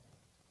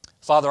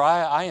 Father,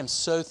 I am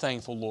so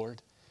thankful,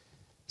 Lord,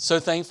 so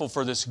thankful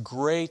for this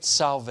great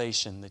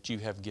salvation that you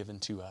have given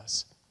to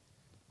us.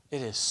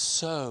 It is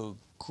so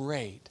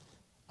great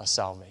a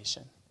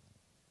salvation.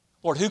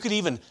 Lord, who could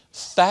even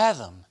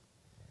fathom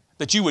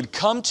that you would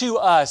come to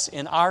us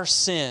in our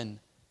sin,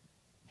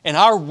 in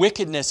our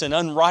wickedness and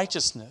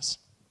unrighteousness?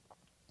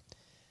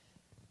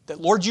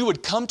 That, Lord, you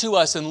would come to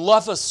us and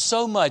love us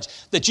so much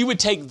that you would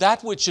take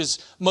that which is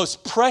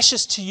most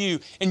precious to you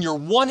in your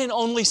one and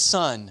only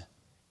Son.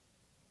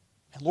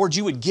 And Lord,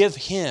 you would give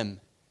Him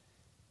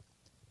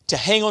to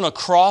hang on a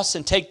cross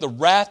and take the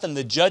wrath and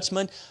the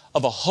judgment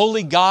of a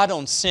holy God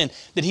on sin,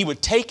 that He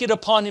would take it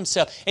upon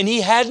Himself, and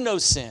He had no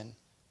sin,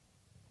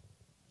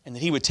 and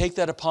that He would take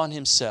that upon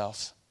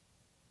Himself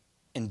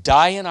and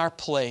die in our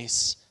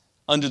place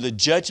under the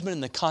judgment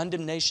and the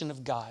condemnation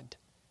of God.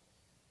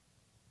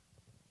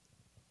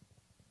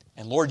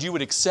 And Lord, you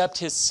would accept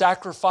His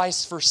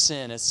sacrifice for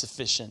sin as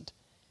sufficient,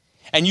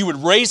 and you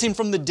would raise Him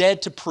from the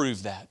dead to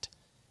prove that.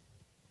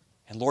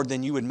 And Lord,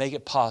 then you would make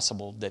it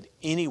possible that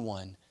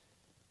anyone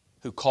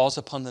who calls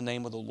upon the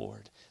name of the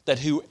Lord, that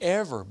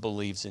whoever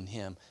believes in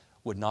Him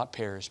would not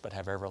perish but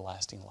have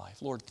everlasting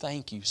life. Lord,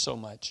 thank you so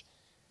much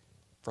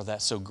for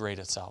that so great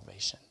a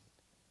salvation.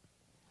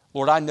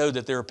 Lord, I know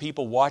that there are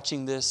people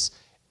watching this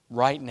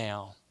right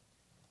now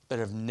that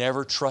have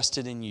never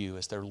trusted in you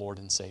as their Lord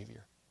and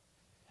Savior.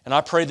 And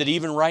I pray that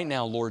even right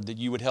now, Lord, that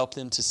you would help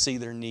them to see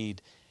their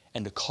need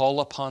and to call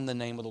upon the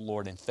name of the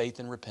Lord in faith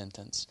and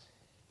repentance.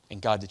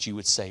 And God, that you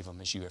would save them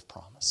as you have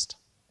promised.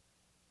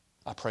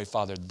 I pray,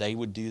 Father, they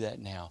would do that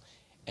now.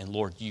 And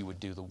Lord, you would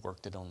do the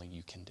work that only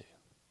you can do.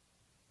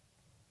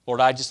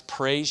 Lord, I just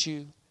praise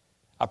you.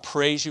 I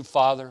praise you,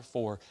 Father,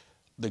 for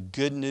the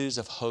good news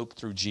of hope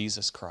through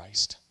Jesus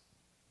Christ.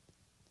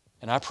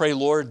 And I pray,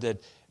 Lord,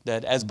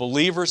 that as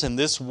believers in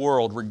this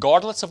world,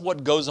 regardless of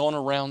what goes on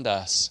around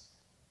us,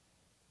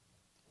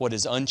 what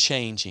is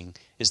unchanging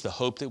is the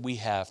hope that we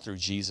have through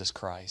Jesus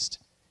Christ,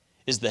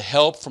 is the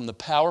help from the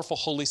powerful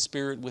Holy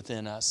Spirit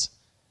within us.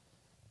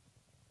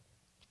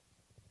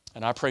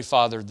 And I pray,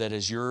 Father, that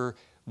as your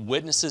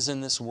witnesses in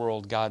this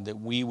world, God, that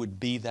we would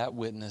be that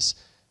witness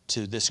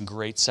to this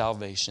great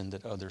salvation,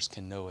 that others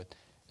can know it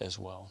as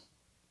well.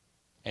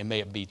 And may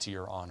it be to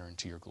your honor and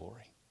to your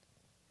glory.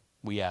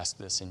 We ask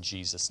this in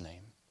Jesus'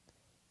 name.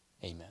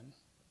 Amen.